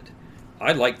Murray Head.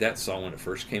 I liked that song when it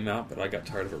first came out, but I got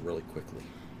tired of it really quickly.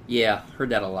 Yeah, heard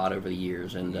that a lot over the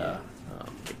years, and it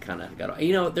kind of got.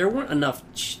 There weren't enough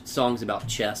songs about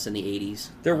chess in the 80s.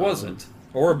 There wasn't,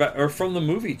 or from the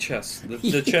movie Chess,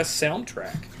 the chess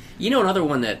soundtrack. Another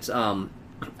one that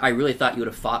I really thought you would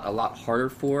have fought a lot harder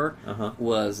for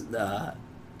was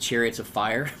Chariots of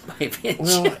Fire by Vince.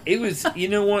 Well, it was,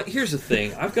 what? Here's the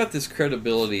thing. I've got this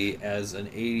credibility as an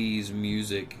 80s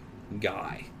music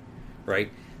guy,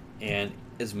 right? And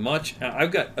as much,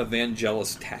 I've got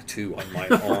Evangelis tattoo on my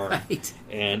arm. Right.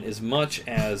 And as much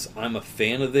as I'm a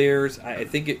fan of theirs, I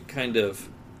think it kind of,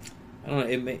 I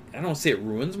don't know, I don't say it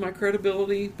ruins my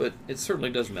credibility, but it certainly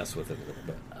does mess with it a little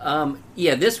bit.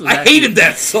 Yeah, this was I hated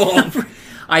that song.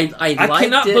 I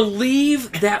cannot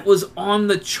believe that was on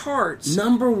the charts.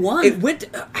 Number 1. It went.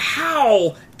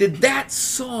 How did that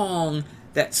song,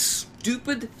 that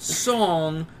stupid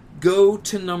song, go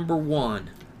to number 1?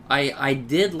 I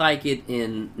did like it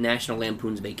in National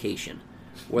Lampoon's Vacation,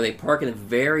 where they park in the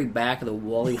very back of the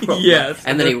Wally World. Yes.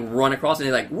 And then they run across, and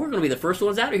they're like, we're going to be the first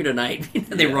ones out of here tonight.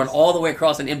 They run all the way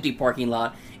across an empty parking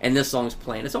lot, and this song's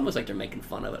playing. It's almost like they're making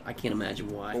fun of it. I can't imagine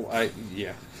why.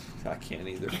 Yeah. I can't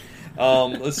either.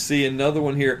 Let's see, another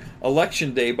one here.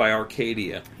 Election Day by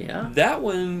Arcadia. Yeah. That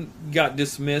one got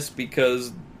dismissed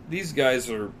because these guys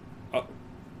are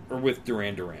with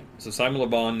Duran Duran. So Simon Le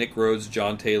Bon, Nick Rhodes,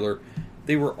 John Taylor,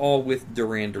 they were all with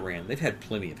Duran Duran. They've had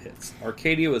plenty of hits.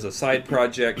 Arcadia was a side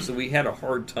project, so we had a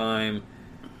hard time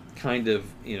kind of,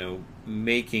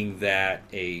 making that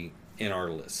in our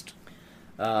list.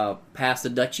 Pass the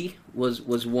Dutchie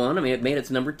was one. I mean, it made it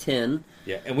to number 10.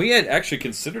 Yeah, and we had actually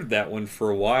considered that one for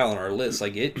a while on our list.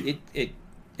 Like it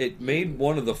made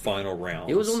one of the final rounds.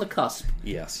 It was on the cusp.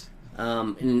 Yes.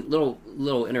 And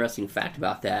little interesting fact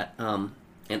about that.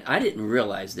 And I didn't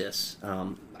realize this.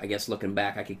 I guess looking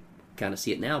back, I could kind of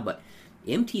see it now. But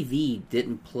MTV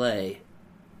didn't play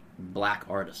black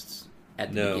artists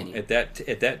at the beginning.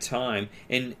 at that time,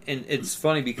 and it's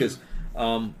funny because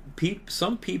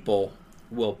some people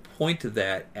will point to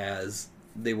that as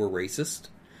they were racist,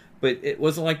 but it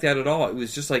wasn't like that at all. It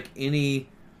was just like any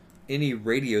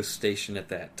radio station at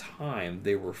that time.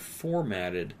 They were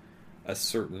formatted a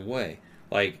certain way,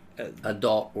 like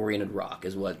adult-oriented rock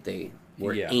is what they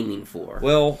were aiming for.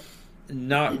 Well,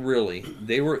 not really.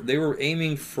 They were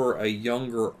aiming for a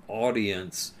younger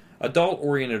audience.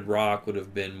 Adult-oriented rock would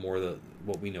have been more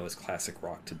what we know as classic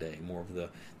rock today, more of the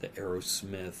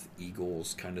Aerosmith,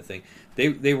 Eagles kind of thing.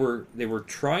 They were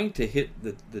trying to hit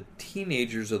the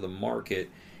teenagers of the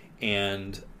market,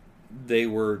 and they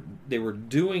were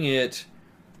doing it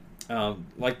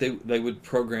like they would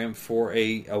program for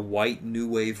a white new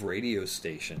wave radio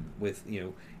station with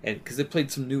and because they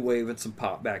played some new wave and some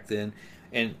pop back then,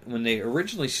 and when they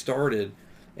originally started,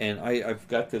 and I've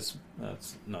got this.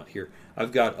 It's not here.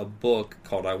 I've got a book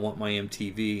called I Want My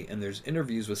MTV, and there's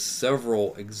interviews with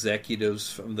several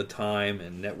executives from the time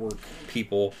and network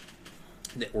people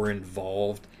that were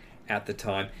involved at the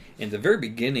time. In the very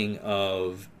beginning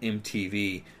of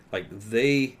MTV, it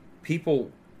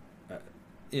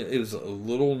was a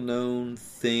little known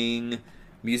thing.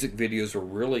 Music videos were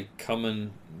really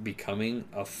becoming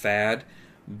a fad,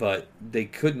 but they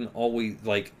couldn't always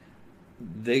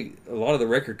a lot of the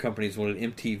record companies wanted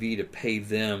MTV to pay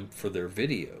them for their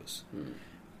videos.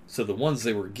 So the ones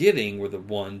they were getting were the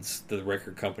ones the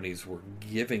record companies were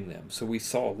giving them. So we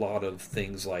saw a lot of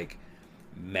things like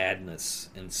Madness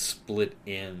and Split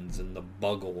Ends and the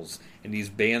Buggles and these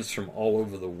bands from all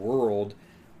over the world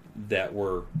that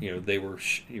were, they were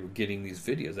getting these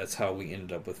videos. That's how we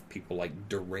ended up with people like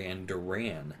Duran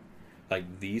Duran.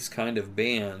 Like, these kind of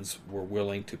bands were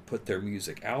willing to put their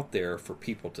music out there for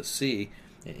people to see,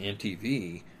 and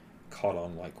MTV caught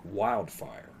on like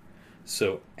wildfire.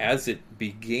 So as it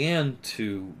began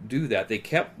to do that, they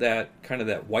kept that kind of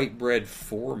that white bread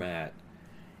format,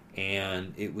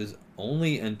 and it was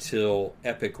only until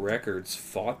Epic Records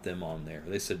fought them on there.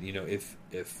 They said, if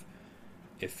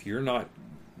you're not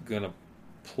going to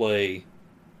play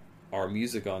our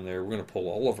music on there, we're going to pull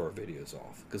all of our videos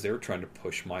off, because they were trying to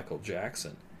push Michael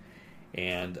Jackson.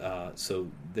 And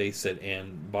so they said,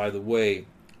 and by the way,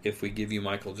 if we give you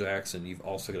Michael Jackson, you've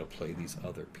also got to play these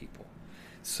other people.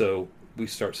 So we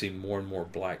start seeing more and more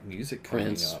black music coming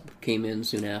Prince up. Came in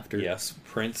soon after. Yes,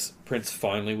 Prince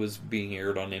finally was being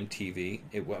aired on MTV.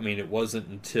 It wasn't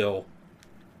until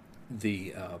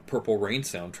the Purple Rain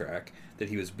soundtrack that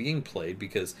he was being played,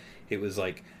 because it was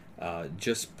like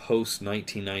just post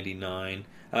 1999.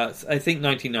 I think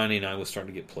 1999 was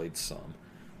starting to get played some,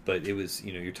 but it was,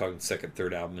 you're talking second,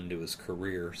 third album into his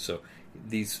career. So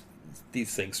these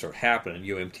things start happening.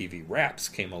 MTV Raps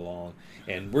came along,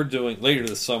 and we're doing later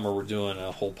this summer. We're doing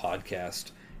a whole podcast.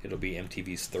 It'll be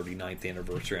MTV's 39th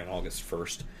anniversary on August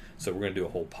 1st. So we're going to do a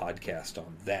whole podcast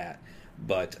on that.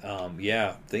 But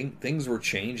things were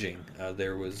changing.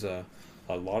 There was a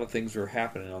lot of things were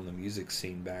happening on the music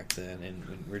scene back then, and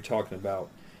when we're talking about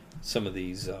some of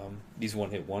these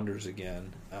one-hit wonders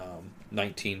again.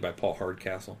 19 by Paul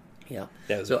Hardcastle. Yeah,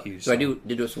 that was a huge song. So I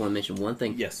did just want to mention one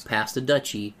thing. Yes, Pass the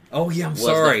Dutchie. Oh yeah, I'm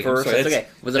sorry. That's okay.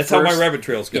 That's how my rabbit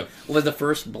trails go. Yeah, was the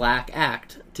first black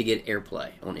act to get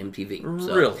airplay on MTV.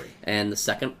 Really? And the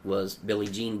second was Billie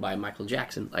Jean by Michael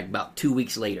Jackson, like about 2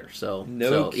 weeks later. So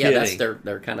kidding. Yeah, that's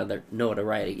their kind of their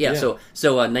notoriety. Yeah. So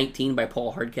 19 by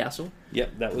Paul Hardcastle.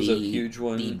 Yep, that was a huge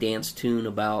one. The dance tune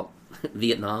about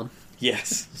Vietnam.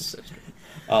 Yes.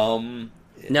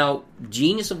 Now,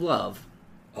 Genius of Love.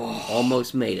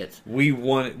 Almost made it. We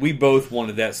both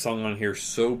wanted that song on here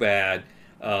so bad.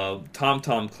 Tom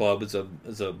Tom Club is a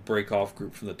break-off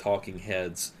group from the Talking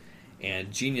Heads, and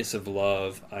Genius of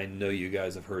Love, I know you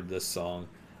guys have heard this song.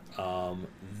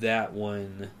 That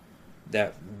one,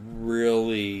 that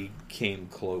really came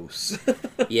close.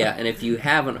 Yeah, and if you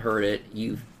haven't heard it,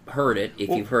 you've heard it. If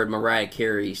you've heard Mariah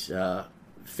Carey's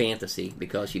Fantasy,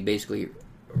 because she basically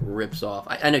rips off.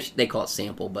 I know they call it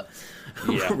sample, but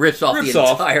Yeah. rips off Rips the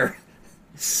off. entire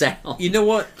sound. You know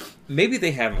what? Maybe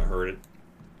they haven't heard it.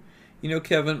 You know,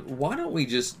 Kevin, why don't we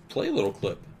just play a little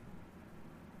clip?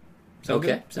 Sound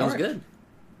Okay, good? sounds All right. good.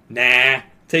 Nah.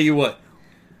 Tell you what.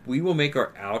 We will make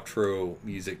our outro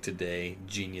music today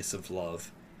Genius of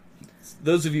Love.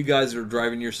 Those of you guys that are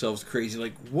driving yourselves crazy,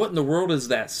 like, what in the world is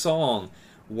that song?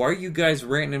 Why are you guys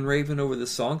ranting and raving over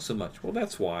this song so much? Well,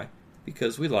 that's why.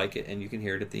 Because we like it, and you can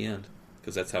hear it at the end.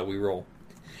 Because that's how we roll.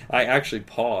 I actually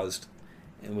paused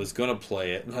and was going to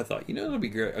play it, and I thought, it'll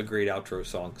be a great outro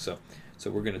song, so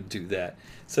we're going to do that.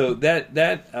 So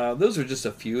those are just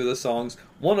a few of the songs.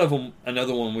 One of them,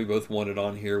 another one we both wanted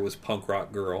on here was Punk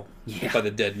Rock Girl by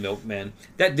the Dead Milkmen.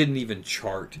 That didn't even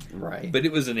chart. Right. But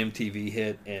it was an MTV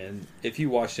hit, and if you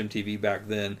watched MTV back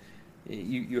then,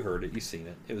 you heard it, you seen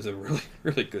it. It was a really,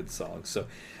 really good song. So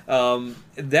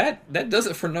that does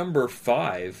it for number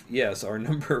 5. Yes, our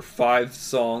number 5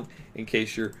 song, in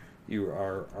case you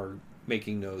are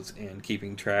making notes and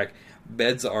keeping track.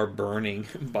 Beds Are Burning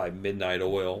by Midnight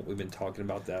Oil. We've been talking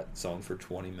about that song for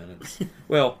 20 minutes.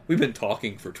 Well, we've been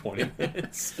talking for 20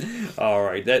 minutes. All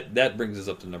right, that brings us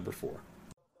up to number 4.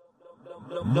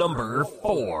 Number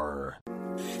 4.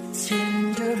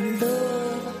 Tender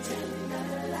love,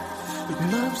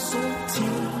 love so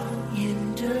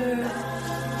tender,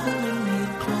 holding me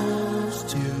close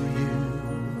to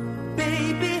you.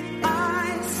 Baby,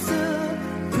 I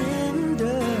surrender.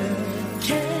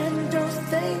 Candles,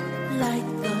 they light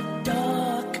the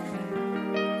dark.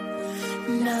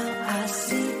 Now I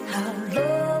see how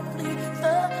lovely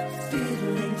the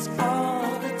feelings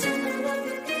are. The tender love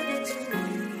you give it to me.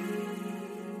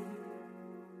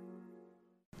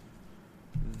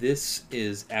 This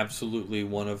is absolutely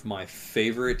one of my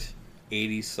favorite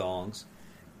 80s songs.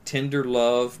 Tender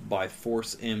Love by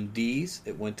Force MDs.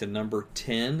 It went to number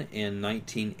 10 in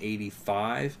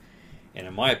 1985. And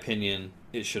in my opinion,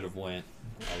 it should have went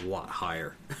a lot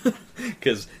higher.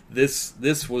 Because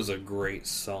this was a great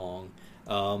song.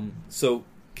 So,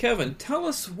 Kevin, tell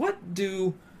us, what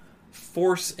do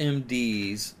Force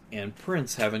MDs and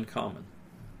Prince have in common?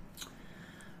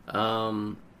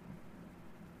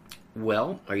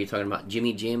 Well, are you talking about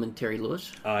Jimmy Jam and Terry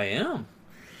Lewis? I am.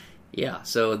 Yeah,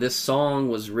 so this song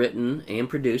was written and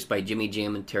produced by Jimmy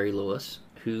Jam and Terry Lewis,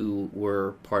 who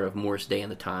were part of Morris Day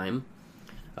and the Time.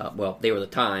 They were the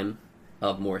time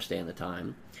of Morris Day and the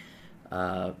Time.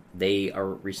 They are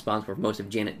responsible for most of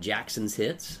Janet Jackson's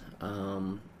hits.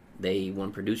 They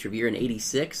won Producer of the Year in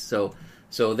 '86,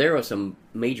 so there was some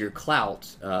major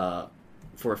clout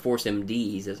for Force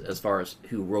MDs as far as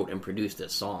who wrote and produced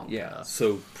this song. Yeah,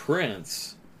 so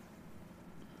Prince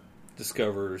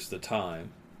discovers the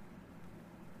Time,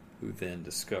 who then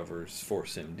discovers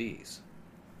Force MDs.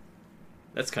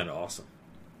 That's kind of awesome.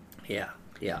 Yeah.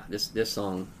 This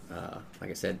song, like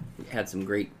I said, had some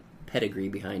great pedigree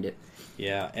behind it.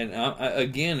 Yeah, and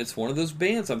again, it's one of those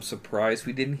bands I'm surprised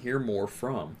we didn't hear more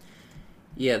from.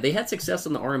 Yeah, they had success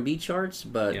on the R&B charts,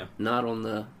 but Yeah. not on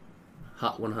the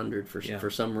Hot 100 for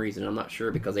some reason. I'm not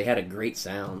sure, because they had a great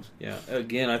sound. Yeah,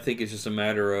 again, I think it's just a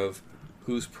matter of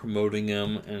who's promoting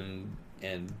them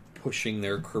and pushing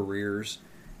their careers.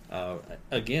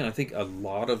 Again, I think a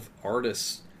lot of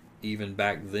artists, even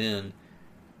back then,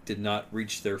 did not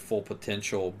reach their full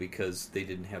potential because they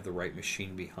didn't have the right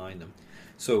machine behind them.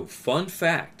 So, fun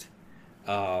fact,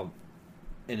 in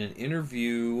an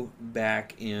interview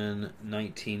back in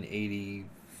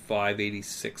 1985,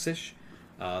 86-ish,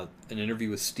 an interview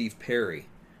with Steve Perry,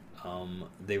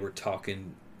 they were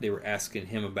asking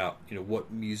him about,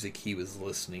 what music he was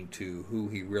listening to, who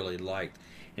he really liked.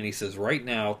 And he says, right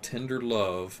now, Tender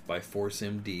Love by Force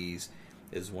MDs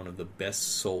is one of the best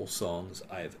soul songs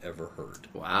I have ever heard.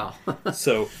 Wow.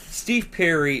 So, Steve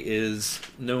Perry is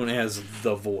known as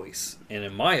The Voice. And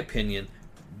in my opinion,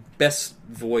 best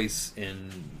voice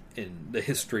in the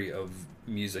history of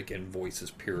music and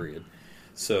voices, period.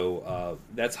 So,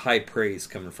 that's high praise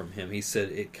coming from him. He said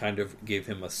it kind of gave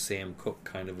him a Sam Cooke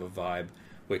kind of a vibe,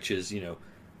 which is,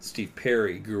 Steve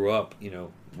Perry grew up,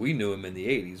 we knew him in the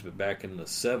 80s, but back in the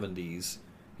 70s,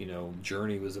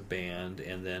 Journey was a band,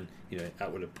 and then, I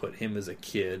would have put him as a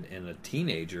kid and a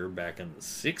teenager back in the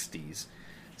 60s.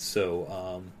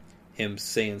 So, him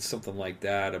saying something like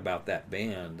that about that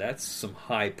band, that's some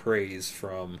high praise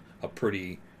from a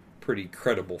pretty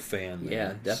credible fan there.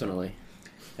 Yeah, definitely.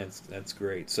 So, that's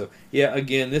great. So, yeah,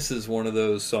 again, this is one of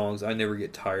those songs I never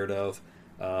get tired of.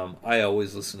 I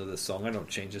always listen to this song. I don't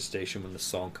change the station when the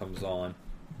song comes on.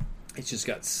 It's just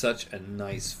got such a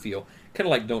nice feel. Kind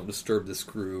of like Don't Disturb This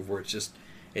Groove, where it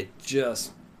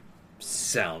just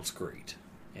sounds great.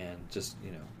 and just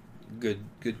good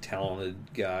talented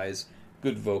guys,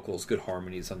 good vocals, good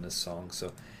harmonies on this song.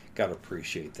 So gotta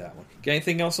appreciate that one. Got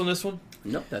anything else on this one?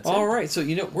 Nope, that's all it. right. So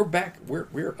we're back.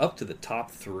 We're up to the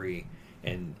top 3,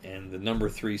 and the number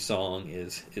 3 song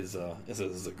is a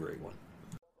great one.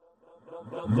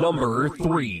 Number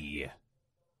 3.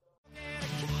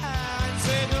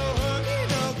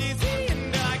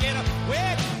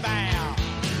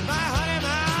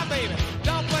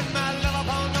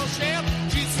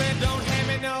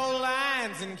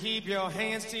 Keep your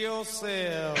hands to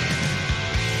yourself.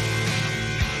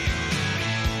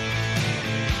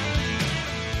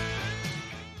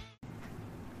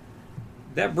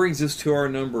 That brings us to our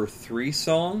number 3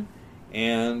 song,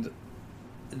 and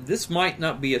this might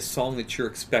not be a song that you're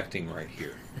expecting right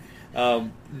here.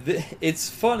 It's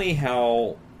funny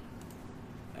how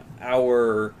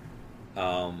our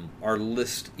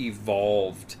list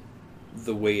evolved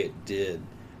the way it did.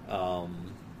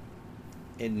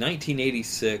 In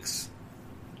 1986,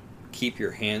 Keep Your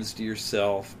Hands to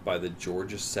Yourself by the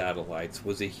Georgia Satellites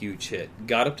was a huge hit.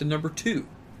 Got up to number 2.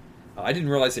 I didn't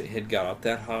realize it had got up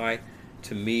that high.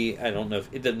 To me, I don't know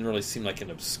if it doesn't really seem like an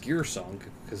obscure song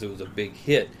because it was a big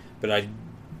hit, but I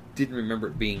didn't remember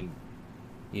it being,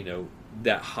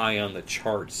 that high on the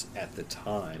charts at the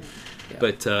time. Yeah.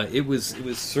 But it was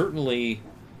certainly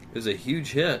a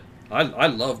huge hit. I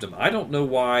loved them. I don't know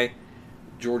why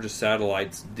Georgia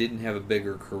Satellites didn't have a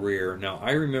bigger career. Now,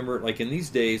 I remember, in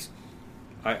these days,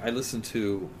 I listened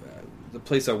to the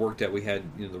place I worked at. We had,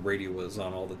 the radio was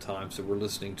on all the time, so we're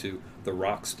listening to the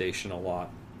rock station a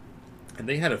lot. And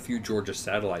they had a few Georgia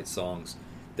Satellite songs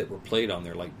that were played on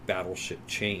there, like Battleship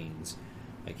Chains,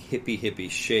 like Hippie Hippie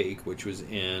Shake, which was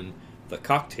in the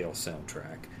Cocktail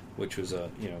soundtrack, which was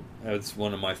it's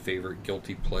one of my favorite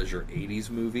guilty pleasure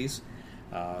 80s movies.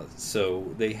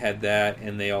 So they had that,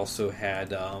 and they also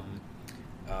had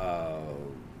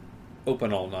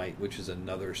Open All Night, which is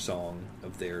another song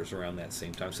of theirs around that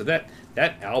same time. So that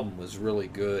album was really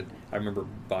good. I remember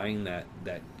buying that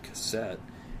cassette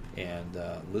and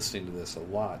listening to this a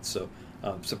lot. So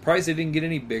surprised they didn't get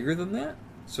any bigger than that.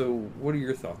 So what are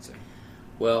your thoughts there?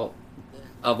 Well,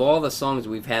 of all the songs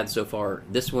we've had so far,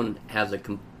 this one has a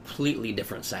completely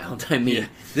different sound. I mean,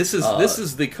 this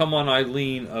is the Come On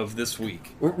Eileen of this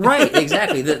week. Right,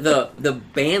 exactly. The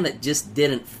band that just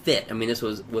didn't fit. I mean, this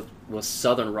was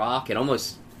Southern rock. It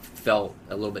almost felt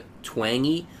a little bit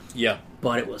twangy. Yeah.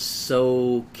 But it was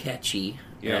so catchy.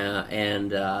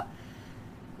 Yeah.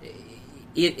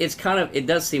 It's kind of, it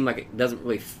does seem like it doesn't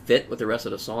really fit with the rest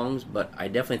of the songs, but I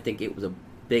definitely think it was a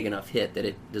big enough hit that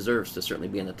it deserves to certainly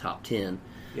be in the top 10.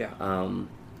 Yeah.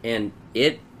 And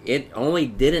it only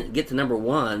didn't get to number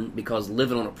 1 because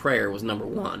Living on a Prayer was number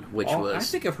 1, which was... I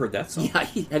think I've heard that song. Yeah,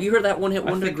 have you heard that one-hit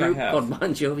wonder group called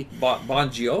Bon Jovi? Bon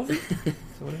Jovi? Is that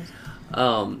what it is?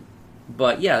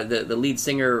 But yeah, the lead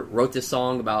singer wrote this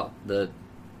song about the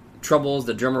troubles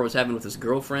the drummer was having with his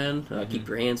girlfriend. Keep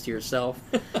your hands to yourself.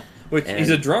 He's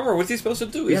a drummer. What's he supposed to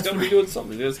do? He's going to be doing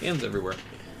something. He has hands everywhere.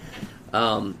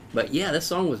 But yeah, this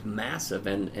song was massive,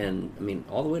 and I mean,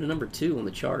 all the way to number 2 on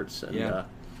the charts. And, yeah.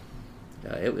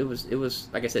 It was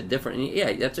like I said, different. And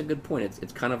yeah, that's a good point.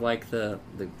 It's kind of like the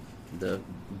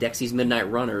Dexy's Midnight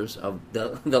Runners of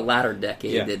the latter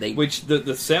decade. Yeah. Which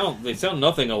the sound, they sound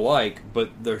nothing alike,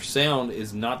 but their sound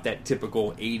is not that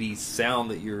typical 80s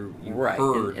sound that you right.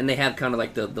 heard. And they have kind of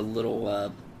like the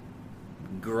little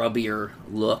grubbier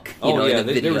look.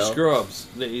 They were scrubs.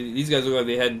 These guys look like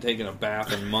they hadn't taken a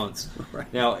bath in months.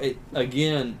 Right. Now,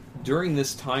 again, during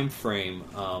this time frame,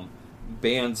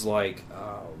 bands like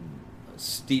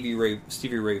Stevie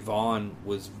Ray Vaughan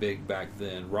was big back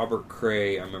then. Robert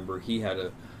Cray, I remember he had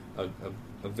a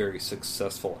very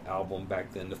successful album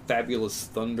back then. The Fabulous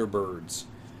Thunderbirds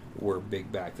were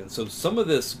big back then. So some of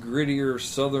this grittier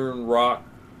southern rock,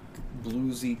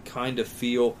 bluesy kind of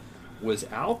feel was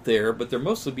out there, but they're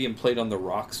mostly being played on the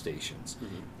rock stations.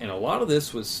 Mm-hmm. And a lot of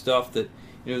this was stuff that,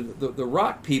 the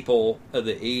rock people of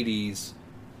the 80s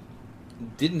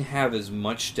didn't have as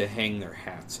much to hang their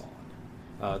hats on.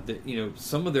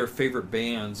 Some of their favorite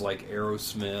bands like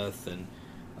Aerosmith and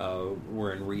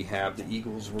were in rehab. The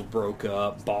Eagles were broke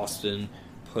up. Boston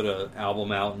put an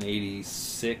album out in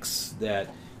 '86 that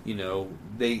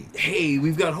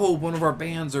we've got hope. One of our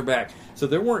bands are back. So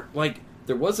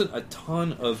there wasn't a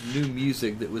ton of new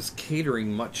music that was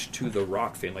catering much to the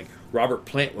rock fan. Like Robert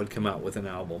Plant would come out with an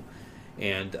album,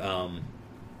 and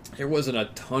there wasn't a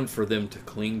ton for them to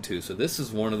cling to. So this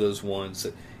is one of those ones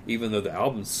that, even though the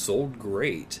album sold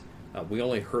great, we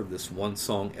only heard this one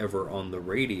song ever on the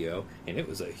radio, and it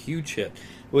was a huge hit.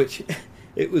 Which,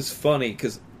 it was funny,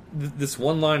 because this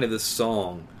one line of this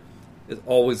song, is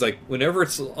always like, whenever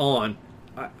it's on,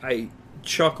 I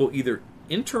chuckle either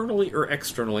internally or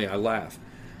externally. I laugh.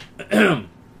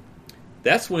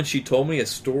 That's when she told me a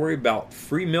story about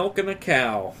free milk and a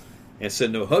cow, and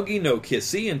said, "No huggy, no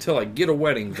kissy until I get a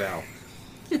wedding vow."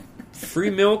 Free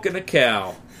milk and a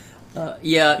cow.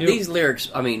 These lyrics.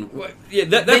 I mean,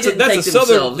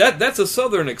 that's a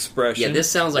southern expression. Yeah, this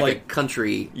sounds like a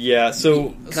country. Yeah,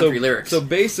 country lyrics. So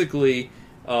basically,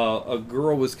 a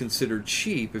girl was considered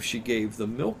cheap if she gave the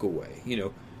milk away.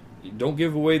 You don't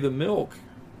give away the milk.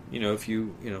 If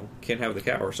you can't have the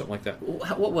cow or something like that.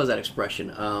 What was that expression?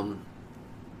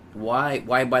 Why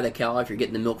buy the cow if you're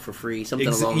getting the milk for free? Something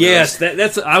along those. Yes,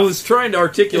 that's. I was trying to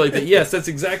articulate that. Yes, that's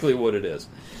exactly what it is.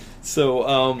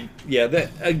 So,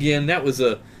 that was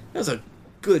a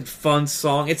good fun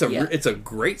song. It's a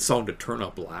great song to turn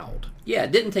up loud. Yeah,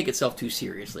 it didn't take itself too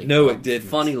seriously. No, it didn't.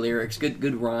 Funny lyrics,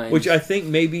 good rhymes. Which I think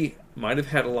maybe might have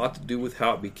had a lot to do with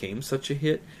how it became such a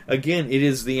hit. Again, it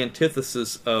is the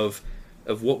antithesis of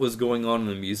what was going on in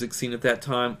the music scene at that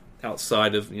time,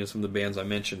 outside of some of the bands I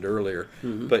mentioned earlier.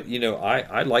 Mm-hmm. But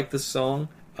I like this song.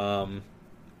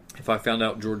 If I found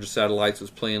out Georgia Satellites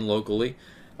was playing locally,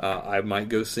 I might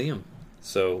go see him.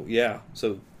 So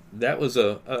that was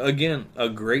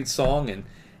a great song,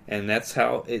 and that's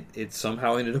how it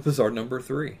somehow ended up as our number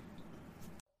 3.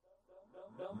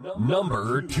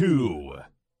 Number 2.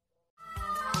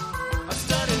 I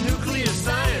study nuclear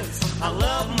science. I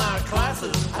love my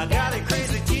classes. I got a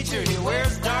crazy teacher. He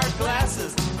wears dark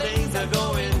glasses. Things are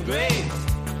going great,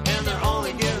 and they're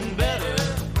only getting better.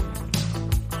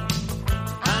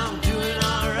 I'm doing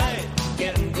all right,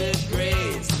 getting good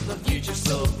grades. The future's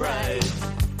so bright.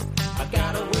 I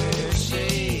gotta wear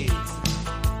shades.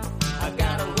 I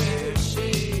gotta wear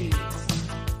shades.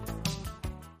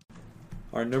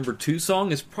 Our number 2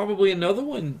 song is probably another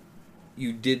one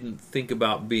you didn't think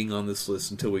about being on this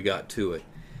list until we got to it.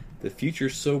 The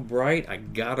Future's So Bright, I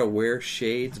Gotta Wear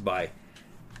Shades by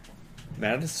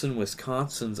Madison,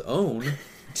 Wisconsin's own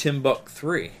Timbuk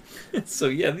 3. So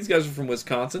these guys are from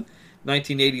Wisconsin.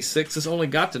 1986. This only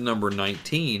got to number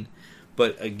 19,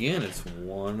 but again, it's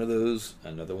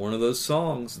another one of those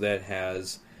songs that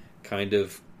has kind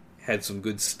of had some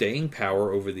good staying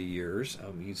power over the years.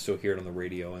 You still hear it on the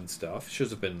radio and stuff. It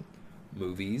shows up in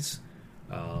movies.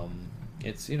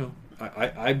 It's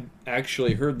I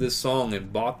actually heard this song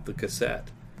and bought the cassette,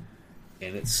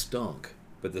 and it stunk.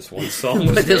 But this one song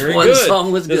was very good.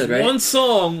 Song was good, right? This one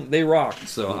song, they rocked.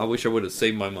 So I wish I would have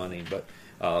saved my money, but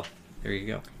there you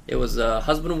go. It was a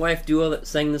husband and wife duo that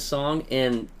sang this song,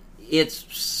 and it's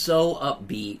so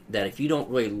upbeat that if you don't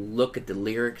really look at the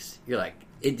lyrics, you're like,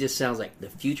 it just sounds like the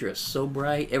future is so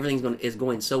bright, everything is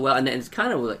going so well, and it's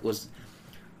kind of like was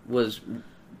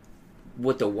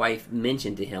what the wife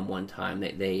mentioned to him one time.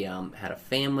 They had a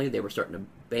family. They were starting a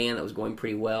band that was going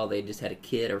pretty well. They just had a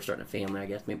kid, or starting a family, I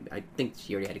guess. Maybe I think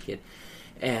she already had a kid.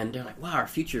 And they're like, wow, our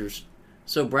future's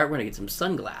so bright, we're going to get some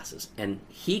sunglasses. And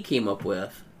he came up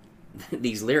with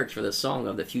these lyrics for this song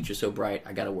of the future's so bright,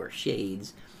 I got to wear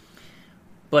shades.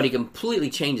 But he completely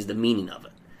changes the meaning of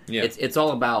it. Yeah. It's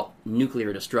all about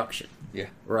nuclear destruction. Yeah.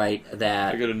 Right?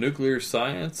 That I go to nuclear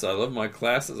science. I love my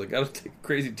classes. I got to take a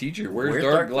crazy teacher. Wears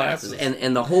dark glasses.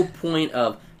 And the whole point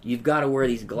of you've got to wear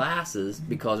these glasses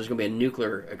because there's going to be a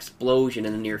nuclear explosion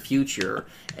in the near future.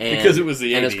 And, because it was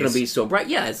the 80s. And it's going to be so bright.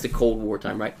 Yeah, it's the Cold War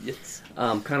time, right? Yes.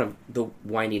 Kind of the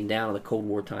winding down of the Cold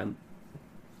War time.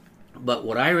 But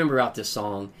what I remember about this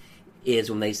song is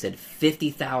when they said 50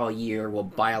 thou a year will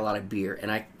buy a lot of beer.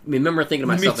 And I remember thinking to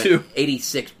myself in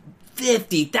 86,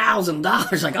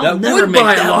 $50,000. Like, I'll never make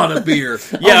buy that a lot of beer.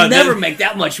 Yeah, I'll never make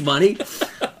that much money.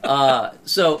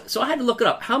 So I had to look it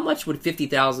up. How much would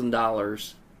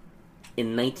 $50,000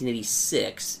 in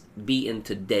 1986 be in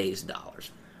today's dollars?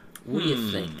 What do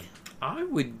you think? I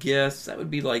would guess that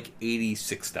would be like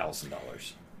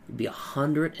 $86,000. It'd be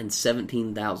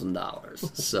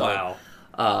 $117,000. So, wow.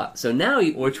 So now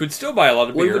which would still buy a lot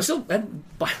of beer. Would still buy a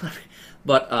lot of beer.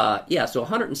 But so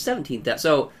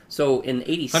 117,000. So in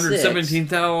 86,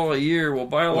 117,000 a year will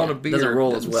buy a lot of beer. Doesn't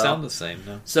roll as well. Sound the same,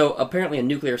 no. So apparently, a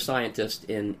nuclear scientist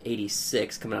in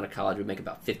 86 coming out of college would make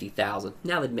about 50,000.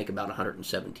 Now they'd make about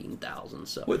 117,000.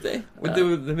 So would they? Would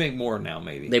they make more now?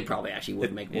 Maybe they probably actually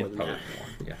would make more than probably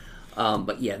that. More, yeah.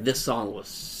 But yeah, this song was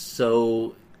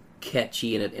so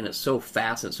catchy and it's so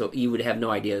fast, and so you would have no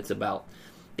idea it's about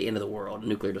the end of the world,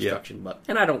 nuclear destruction. Yeah.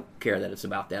 And I don't care that it's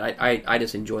about that. I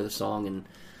just enjoy the song, and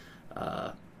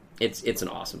it's an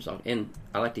awesome song. And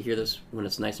I like to hear this when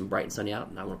it's nice and bright and sunny out,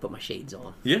 and I want to put my shades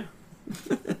on. Yeah.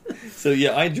 So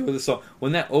yeah, I enjoy the song.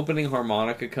 When that opening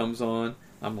harmonica comes on,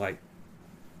 I'm like,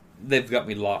 they've got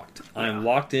me locked. I'm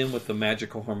locked in with the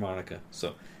magical harmonica.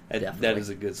 So That is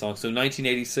a good song. So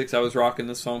 1986, I was rocking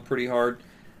this song pretty hard.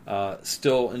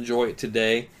 Still enjoy it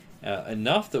today.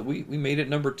 Enough that we made it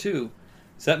number 2.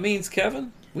 So that means,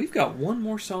 Kevin, we've got one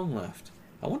more song left.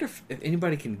 I wonder if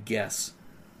anybody can guess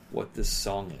what this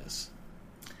song is.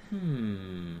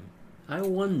 I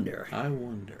wonder.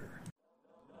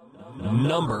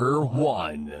 Number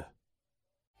 1.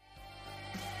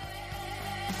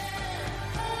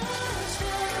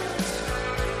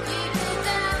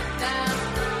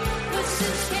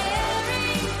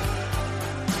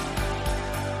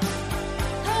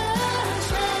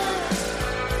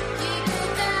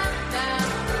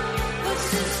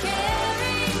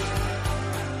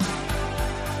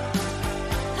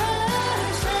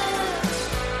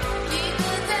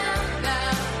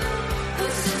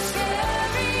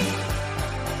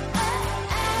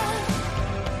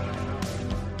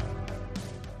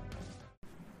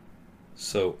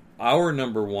 So our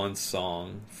number 1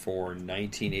 song for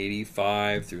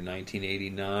 1985 through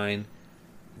 1989,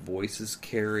 Voices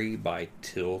Carry by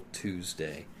Till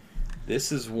Tuesday.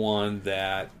 This is one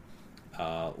that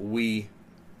we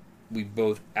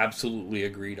both absolutely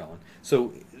agreed on.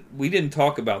 So we didn't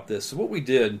talk about this. So what we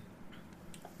did,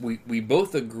 we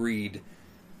both agreed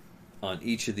on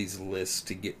each of these lists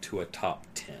to get to a top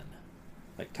 10.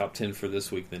 Like top 10 for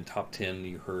this week, then top 10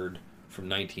 you heard from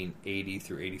 1980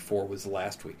 through 84 was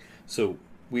last week. So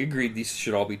we agreed these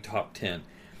should all be top 10.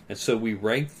 And so we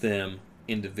ranked them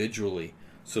individually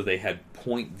so they had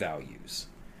point values.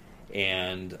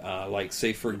 And like,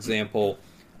 say, for example,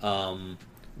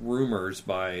 Rumors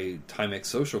by Timex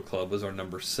Social Club was our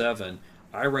number 7.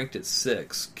 I ranked it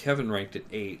 6. Kevin ranked it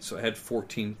 8. So I had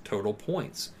 14 total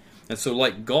points. And so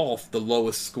like golf, the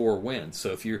lowest score wins.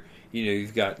 So if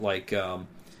you've got like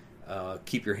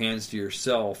Keep Your Hands to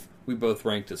Yourself, we both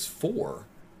ranked as 4,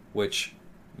 which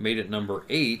made it number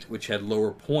 8, which had lower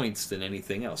points than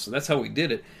anything else. So that's how we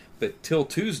did it. But Till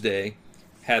Tuesday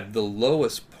had the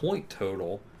lowest point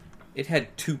total. It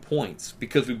had 2 points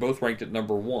because we both ranked it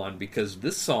number 1, because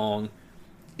this song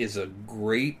is a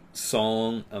great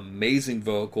song, amazing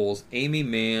vocals. Amy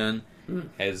Mann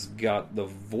has got the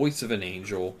voice of an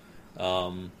angel.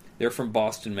 They're from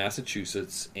Boston,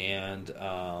 Massachusetts, and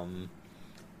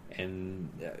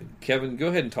Kevin, go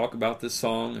ahead and talk about this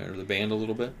song or the band a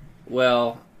little bit.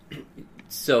 Well,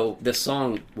 so the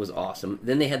song was awesome.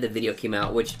 Then they had the video came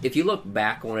out, which if you look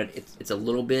back on it, it's a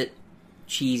little bit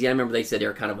cheesy. I remember they said they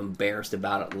were kind of embarrassed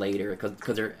about it later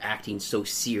because they're acting so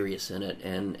serious in it,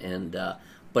 and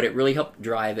but it really helped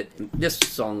drive it. This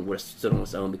song would have stood on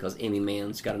its own because Amy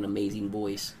Mann's got an amazing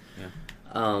voice.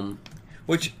 Yeah.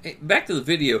 Which, back to the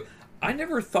video, I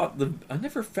never found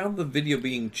the video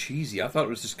being cheesy. I thought it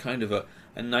was just kind of a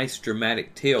nice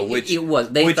dramatic tale, which it was.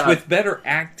 With better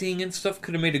acting and stuff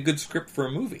could have made a good script for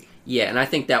a movie. Yeah, and I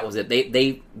think that was it.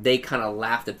 They kind of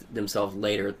laughed at themselves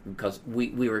later because we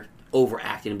were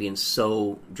overacting and being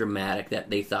so dramatic that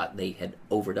they thought they had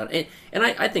overdone it. And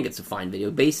I think it's a fine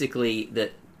video. Basically,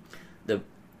 the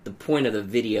point of the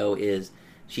video is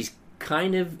she's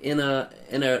kind of in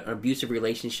an abusive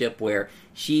relationship where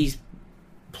she's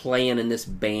playing in this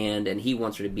band and he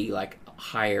wants her to be like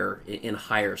higher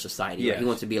society. Yeah. Right? He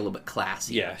wants to be a little bit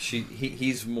classy. Yeah,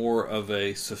 he's more of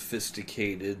a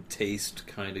sophisticated taste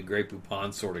kind of Grey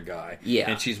Poupon sort of guy. Yeah,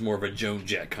 and she's more of a Joan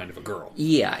Jett kind of a girl.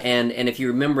 Yeah, and if you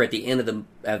remember at the end of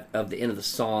the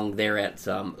song, they're at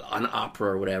an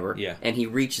opera or whatever. Yeah, and he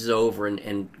reaches over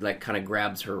and like kind of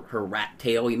grabs her rat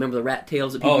tail. You remember the rat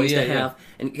tails that people used to have,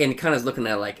 and kind of is looking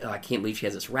at it like, oh, I can't believe she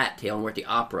has this rat tail, and we're at the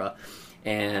opera.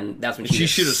 And that's when she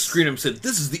should have screamed and said,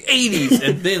 "This is the '80s,"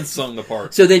 and then sung the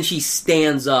part. So then she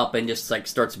stands up and just like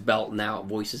starts belting out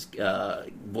voices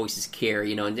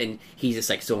carry, and then he's just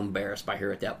like so embarrassed by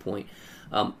her at that point.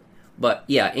 But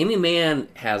yeah, Amy Mann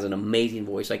has an amazing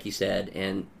voice, like you said,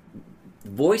 and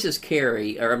voices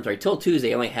carry. Or I'm sorry, Till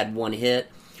Tuesday only had 1 hit,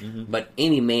 but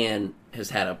Amy Mann has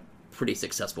had a pretty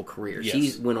successul career. Yes.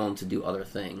 She's went on to do other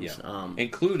things,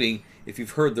 including if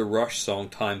you've heard the Rush song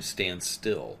 "Time Stands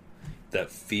Still." That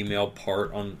female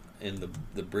part in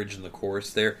the bridge and the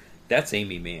chorus there, that's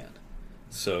Amy Mann.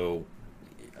 So,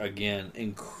 again,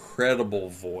 incredible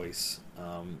voice.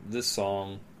 This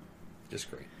song,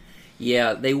 just great.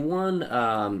 Yeah, they won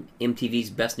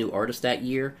MTV's Best New Artist that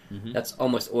year. That's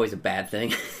almost always a bad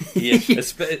thing. Yeah,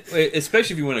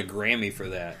 especially if you win a Grammy for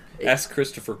that. Ask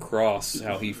Christopher Cross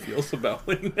how he feels about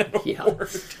winning that award.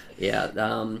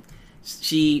 Yeah,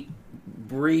 she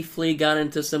briefly got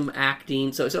into some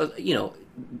acting, so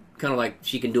kind of like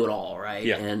she can do it all, right?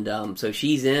 Yeah. And so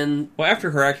she's in. Well,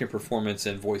 after her acting performance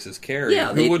in Voices Carry,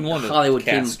 yeah, who wouldn't want to Hollywood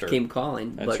cast her? came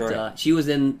calling. That's but right. She was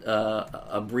in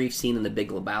a brief scene in The Big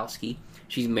Lebowski.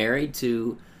 She's married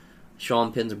to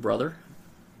Sean Penn's brother.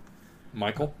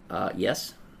 Michael?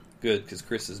 Yes. Good, because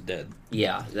Chris is dead.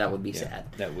 Yeah, that would be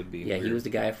sad. That would be Yeah, weird. he was the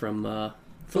guy from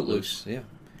Footloose. Yeah.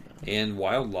 And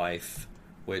Wildlife,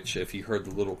 which if you heard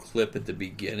the little clip at the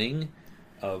beginning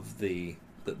of the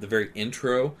very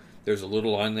intro, there's a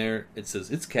little line there. It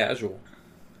says, "It's casual."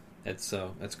 That's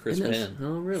Chris Penn.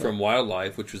 Oh, really? From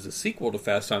Wildlife, which was a sequel to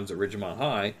Fast Times at Ridgemont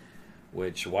High,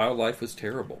 which Wildlife was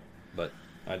terrible. But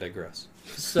I digress.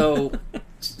 So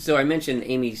I mentioned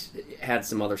Amy's had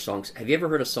some other songs. Have you ever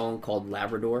heard a song called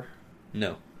Labrador?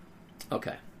 No.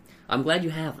 Okay. I'm glad you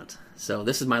haven't. So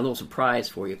this is my little surprise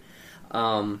for you.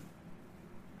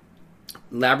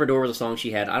 Labrador was a song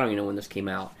she had. I don't even know when this came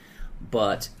out.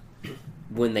 But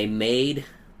when they made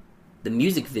the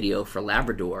music video for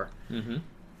Labrador,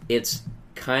 it's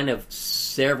kind of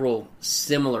several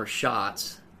similar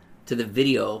shots to the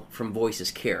video from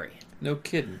Voices Carry. No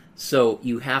kidding. So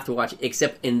you have to watch it.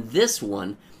 Except in this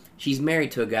one, she's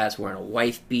married to a guy that's wearing a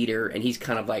wife beater, and he's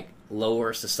kind of like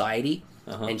lower society,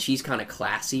 and she's kind of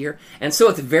classier. And so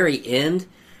at the very end,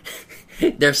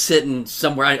 they're sitting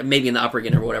somewhere, maybe in the opera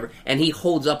again or whatever, and he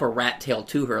holds up a rat tail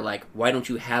to her, like, "Why don't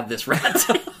you have this rat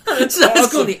tail?" So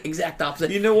it's the exact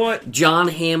opposite. You know what? John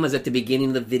Hamm is at the beginning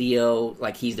of the video,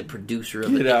 like he's the producer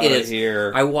of it. Get out It of is-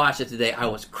 here. I watched it today. I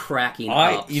was cracking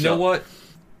up. You know what?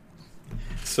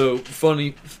 So,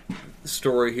 funny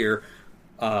story here.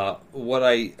 What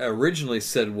I originally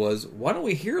said was, why don't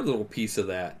we hear a little piece of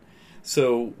that?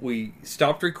 So, we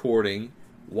stopped recording,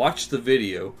 watched the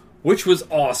video, which was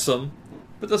awesome,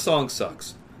 but the song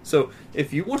sucks. So,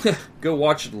 if you want to go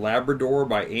watch Labrador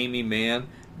by Amy Mann,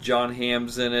 John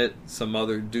Hamm's in it, some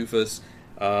other doofus,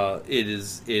 it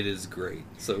is great.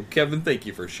 So, Kevin, thank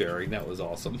you for sharing. That was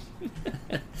awesome.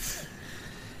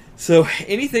 So,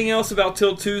 anything else about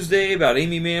Till Tuesday, about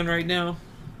Amy Mann right now?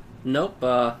 Nope.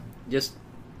 Just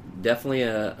definitely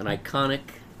an iconic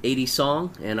 80s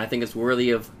song, and I think it's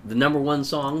worthy of the number one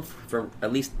song for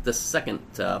at least the second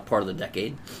part of the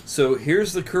decade. So,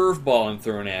 here's the curveball I'm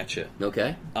throwing at you.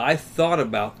 Okay. I thought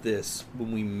about this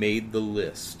when we made the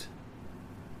list,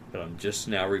 but I'm just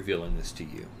now revealing this to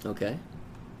you. Okay.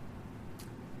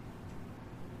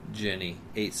 Jenny,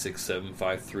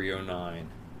 8675309.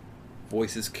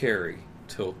 Voices Carry,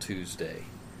 Till Tuesday.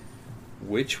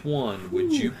 Which one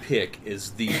would you pick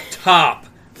as the top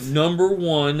number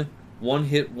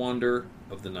one-hit wonder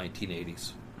of the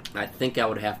 1980s? I think I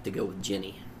would have to go with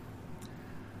Jenny.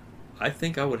 I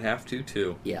think I would have to,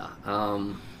 too. Yeah.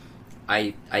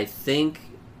 I think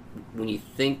when you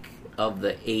think of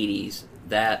the 80s,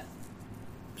 that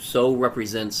so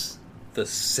represents the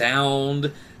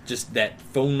sound, just that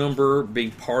phone number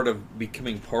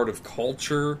becoming part of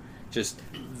culture, just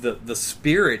the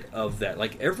spirit of that.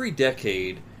 Like every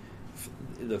decade,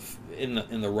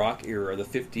 in the rock era, the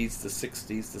 50s, the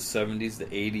 60s, the 70s, the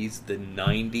 80s, the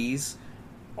 90s,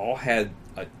 all had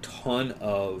a ton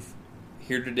of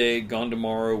here today, gone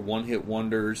tomorrow, one-hit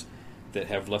wonders that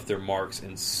have left their marks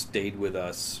and stayed with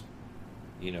us,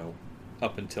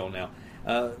 up until now.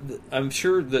 I'm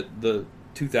sure that the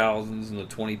 2000s and the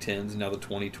 2010s and now the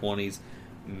 2020s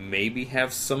maybe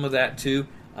have some of that too.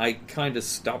 I kind of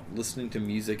stopped listening to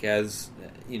music as,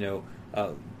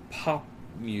 pop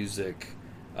music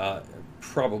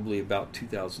probably about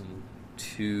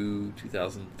 2002,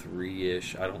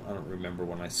 2003-ish. I don't remember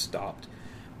when I stopped.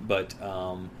 But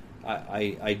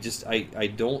I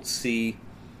don't see,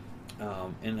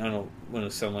 and I don't want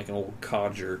to sound like an old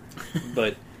codger,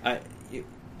 but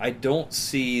I don't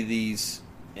see these,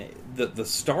 the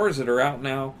stars that are out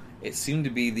now, it seem to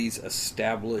be these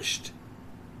established,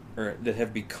 or that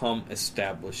have become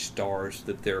established stars,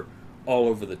 that they're all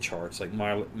over the charts, like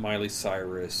Miley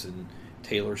Cyrus and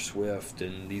Taylor Swift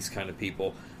and these kind of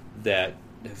people that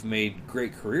have made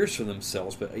great careers for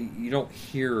themselves, but you don't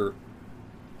hear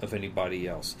of anybody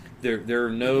else. There are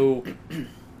no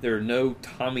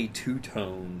Tommy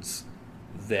Two-Tones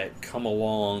that come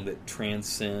along that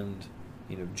transcend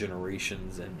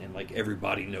generations and like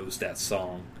everybody knows that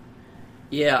song.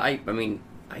 Yeah, I mean,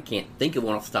 I can't think of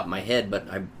one off the top of my head, but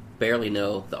I barely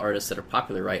know the artists that are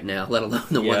popular right now, let alone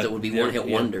the ones that would be one-hit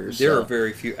wonders. There are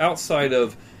very few outside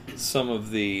of some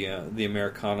of the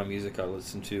Americana music I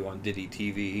listen to on Diddy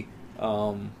TV.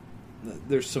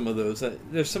 There's some of those.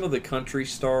 There's some of the country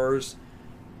stars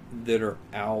that are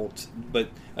out, but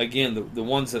again, the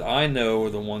ones that I know are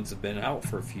the ones that have been out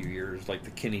for a few years, like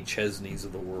the Kenny Chesneys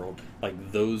of the world.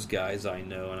 Like those guys I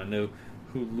know, and I know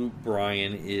who Luke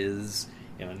Bryan is,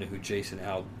 and I know who Jason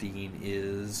Aldean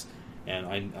is, and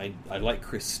I like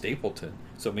Chris Stapleton.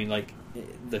 So I mean, like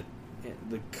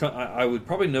I would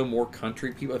probably know more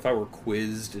country people if I were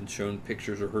quizzed and shown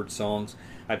pictures or heard songs.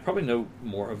 I'd probably know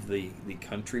more of the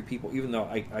country people, even though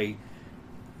I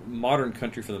modern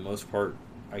country for the most part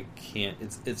I can't.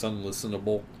 It's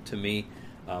unlistenable to me.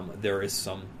 There is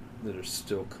some that are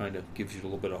still kind of gives you a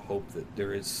little bit of hope that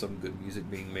there is some good music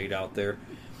being made out there,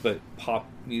 but pop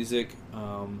music,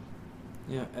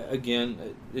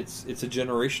 again, it's a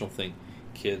generational thing.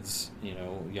 Kids,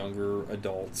 younger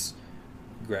adults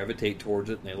gravitate towards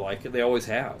it and they like it. They always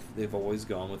have. They've always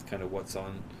gone with kind of what's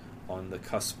on the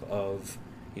cusp of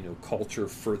culture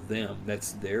for them.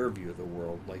 That's their view of the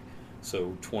world. Like,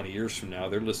 so 20 years from now,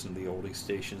 they're listening to the oldie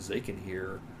stations. They can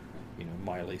hear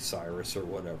Miley Cyrus or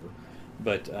whatever.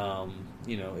 But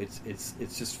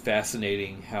it's just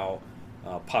fascinating how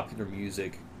popular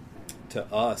music to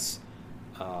us,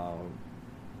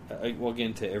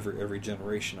 again, to every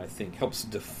generation, I think helps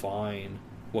define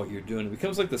what you're doing. It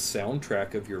becomes like the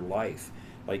soundtrack of your life.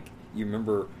 Like, you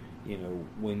remember,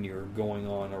 when you're going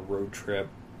on a road trip,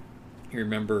 you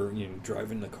remember,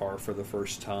 driving the car for the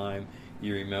first time.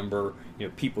 You remember,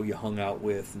 people you hung out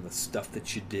with and the stuff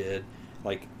that you did.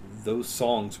 Like, those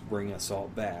songs bring us all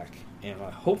back. And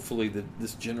hopefully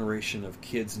this generation of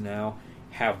kids now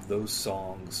have those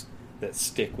songs that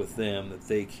stick with them, that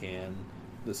they can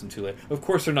listen to later. Of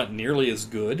course, they're not nearly as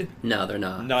good. No, they're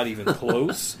not. Not even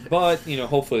close. But,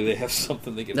 hopefully they have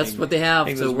something they can That's what they have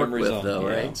to work with, though,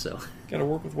 right? So got to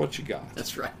work with what you got.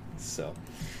 That's right. So,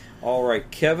 all right,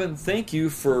 Kevin, thank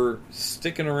you for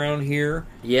sticking around here.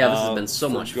 Yeah, this has been so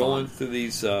much fun. Going through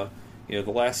these, the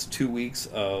last 2 weeks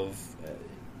of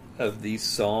these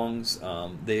songs.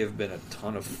 They have been a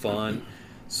ton of fun.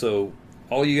 So,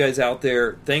 all you guys out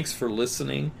there, thanks for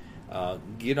listening.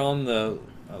 Get on the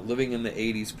Living in the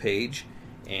 80s page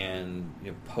and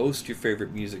post your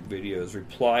favorite music videos.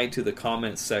 Reply to the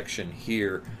comment section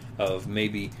here of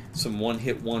maybe some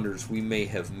one-hit wonders we may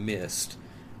have missed.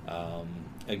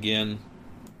 Again,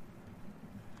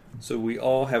 so we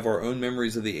all have our own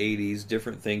memories of the 80s,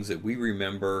 different things that we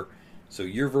remember. So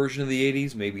your version of the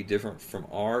 80s may be different from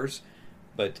ours,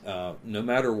 but no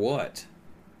matter what,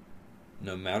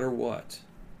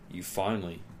 you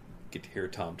finally get to hear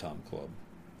Tom Tom Club.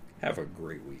 Have a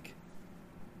great week.